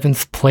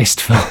 11th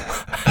placed film.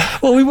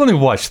 Well, we've only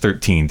watched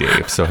 13,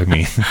 Dave. So, I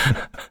mean...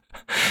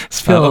 It's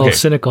feeling a little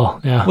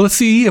cynical. Yeah. Well, let's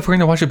see if we're going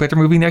to watch a better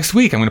movie next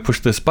week. I'm going to push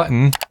this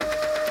button.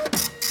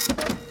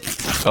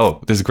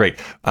 Oh, this is great.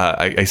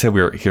 I said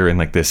we were here in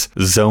like this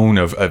zone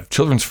of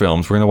children's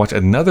films. We're going to watch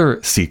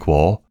another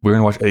sequel. We're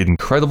going to watch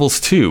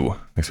Incredibles 2.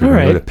 Next week we're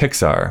going to go to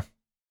Pixar.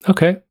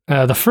 Okay.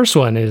 The first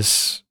one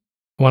is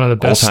one of the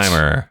best.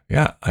 Old-timer.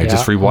 Yeah. I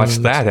just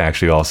rewatched that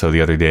actually also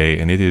the other day,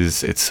 and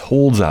it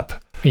holds up.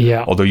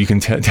 Yeah. Although you can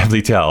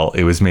definitely tell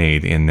it was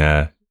made in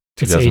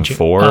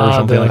 2004 or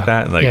something like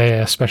that. Like,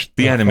 especially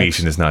the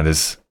animation is not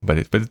as,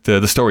 but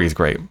the story is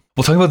great.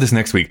 We'll talk about this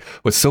next week.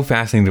 What's so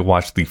fascinating to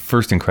watch the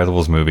first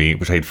Incredibles movie,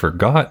 which I had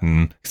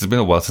forgotten because it's been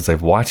a while since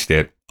I've watched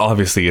it.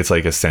 Obviously, it's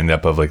like a send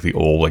up of like the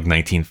old like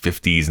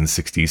 1950s and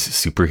 60s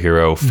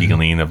superhero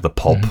feeling of the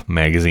pulp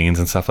magazines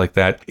and stuff like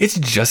that. It's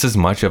just as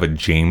much of a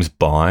James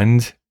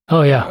Bond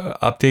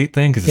update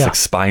thing because it's like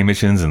spy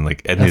missions and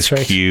like Edna's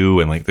Q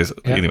and like this.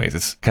 Anyways,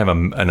 it's kind of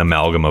an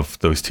amalgam of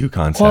those two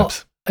concepts. Well,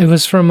 it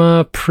was from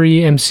a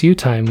pre-MCU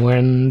time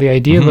when the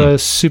idea of a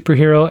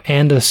superhero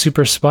and a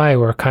super spy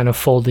were kind of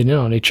folding in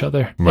on each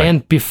other. Right.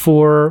 And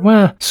before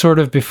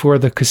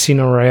the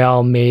Casino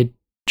Royale made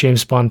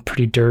James Bond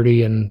pretty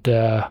dirty and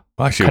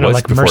actually it was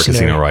like before mercenary.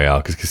 Casino Royale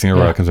because Casino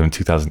Royale comes out in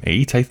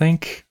 2008, I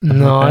think.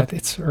 No, like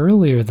it's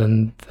earlier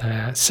than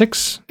that.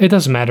 6? It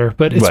doesn't matter,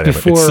 but it's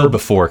before. It's still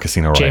before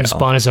Casino Royale. James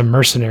Bond is a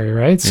mercenary,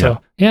 right?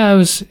 So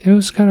it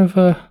was kind of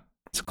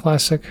it's a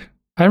classic.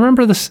 I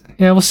remember this.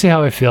 Yeah, we'll see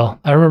how I feel.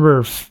 I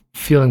remember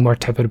feeling more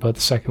tepid about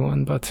the second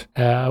one, but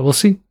we'll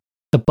see.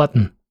 The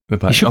button.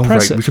 You should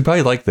press it. We should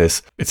probably like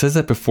this. It says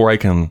that before I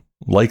can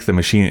like the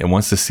machine, it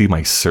wants to see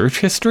my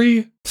search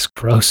history. It's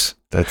gross.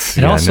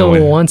 It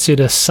also wants you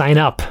to sign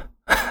up.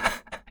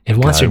 It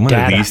wants your data.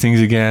 One of these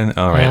things again.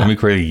 All right, let me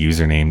create a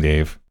username,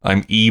 Dave.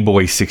 I'm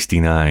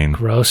eBoy69.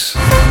 Gross.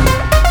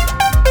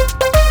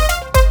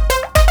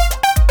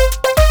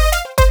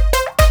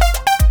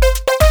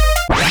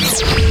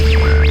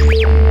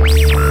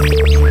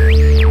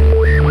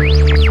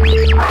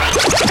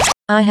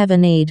 I have a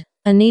need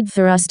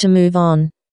for us to move on.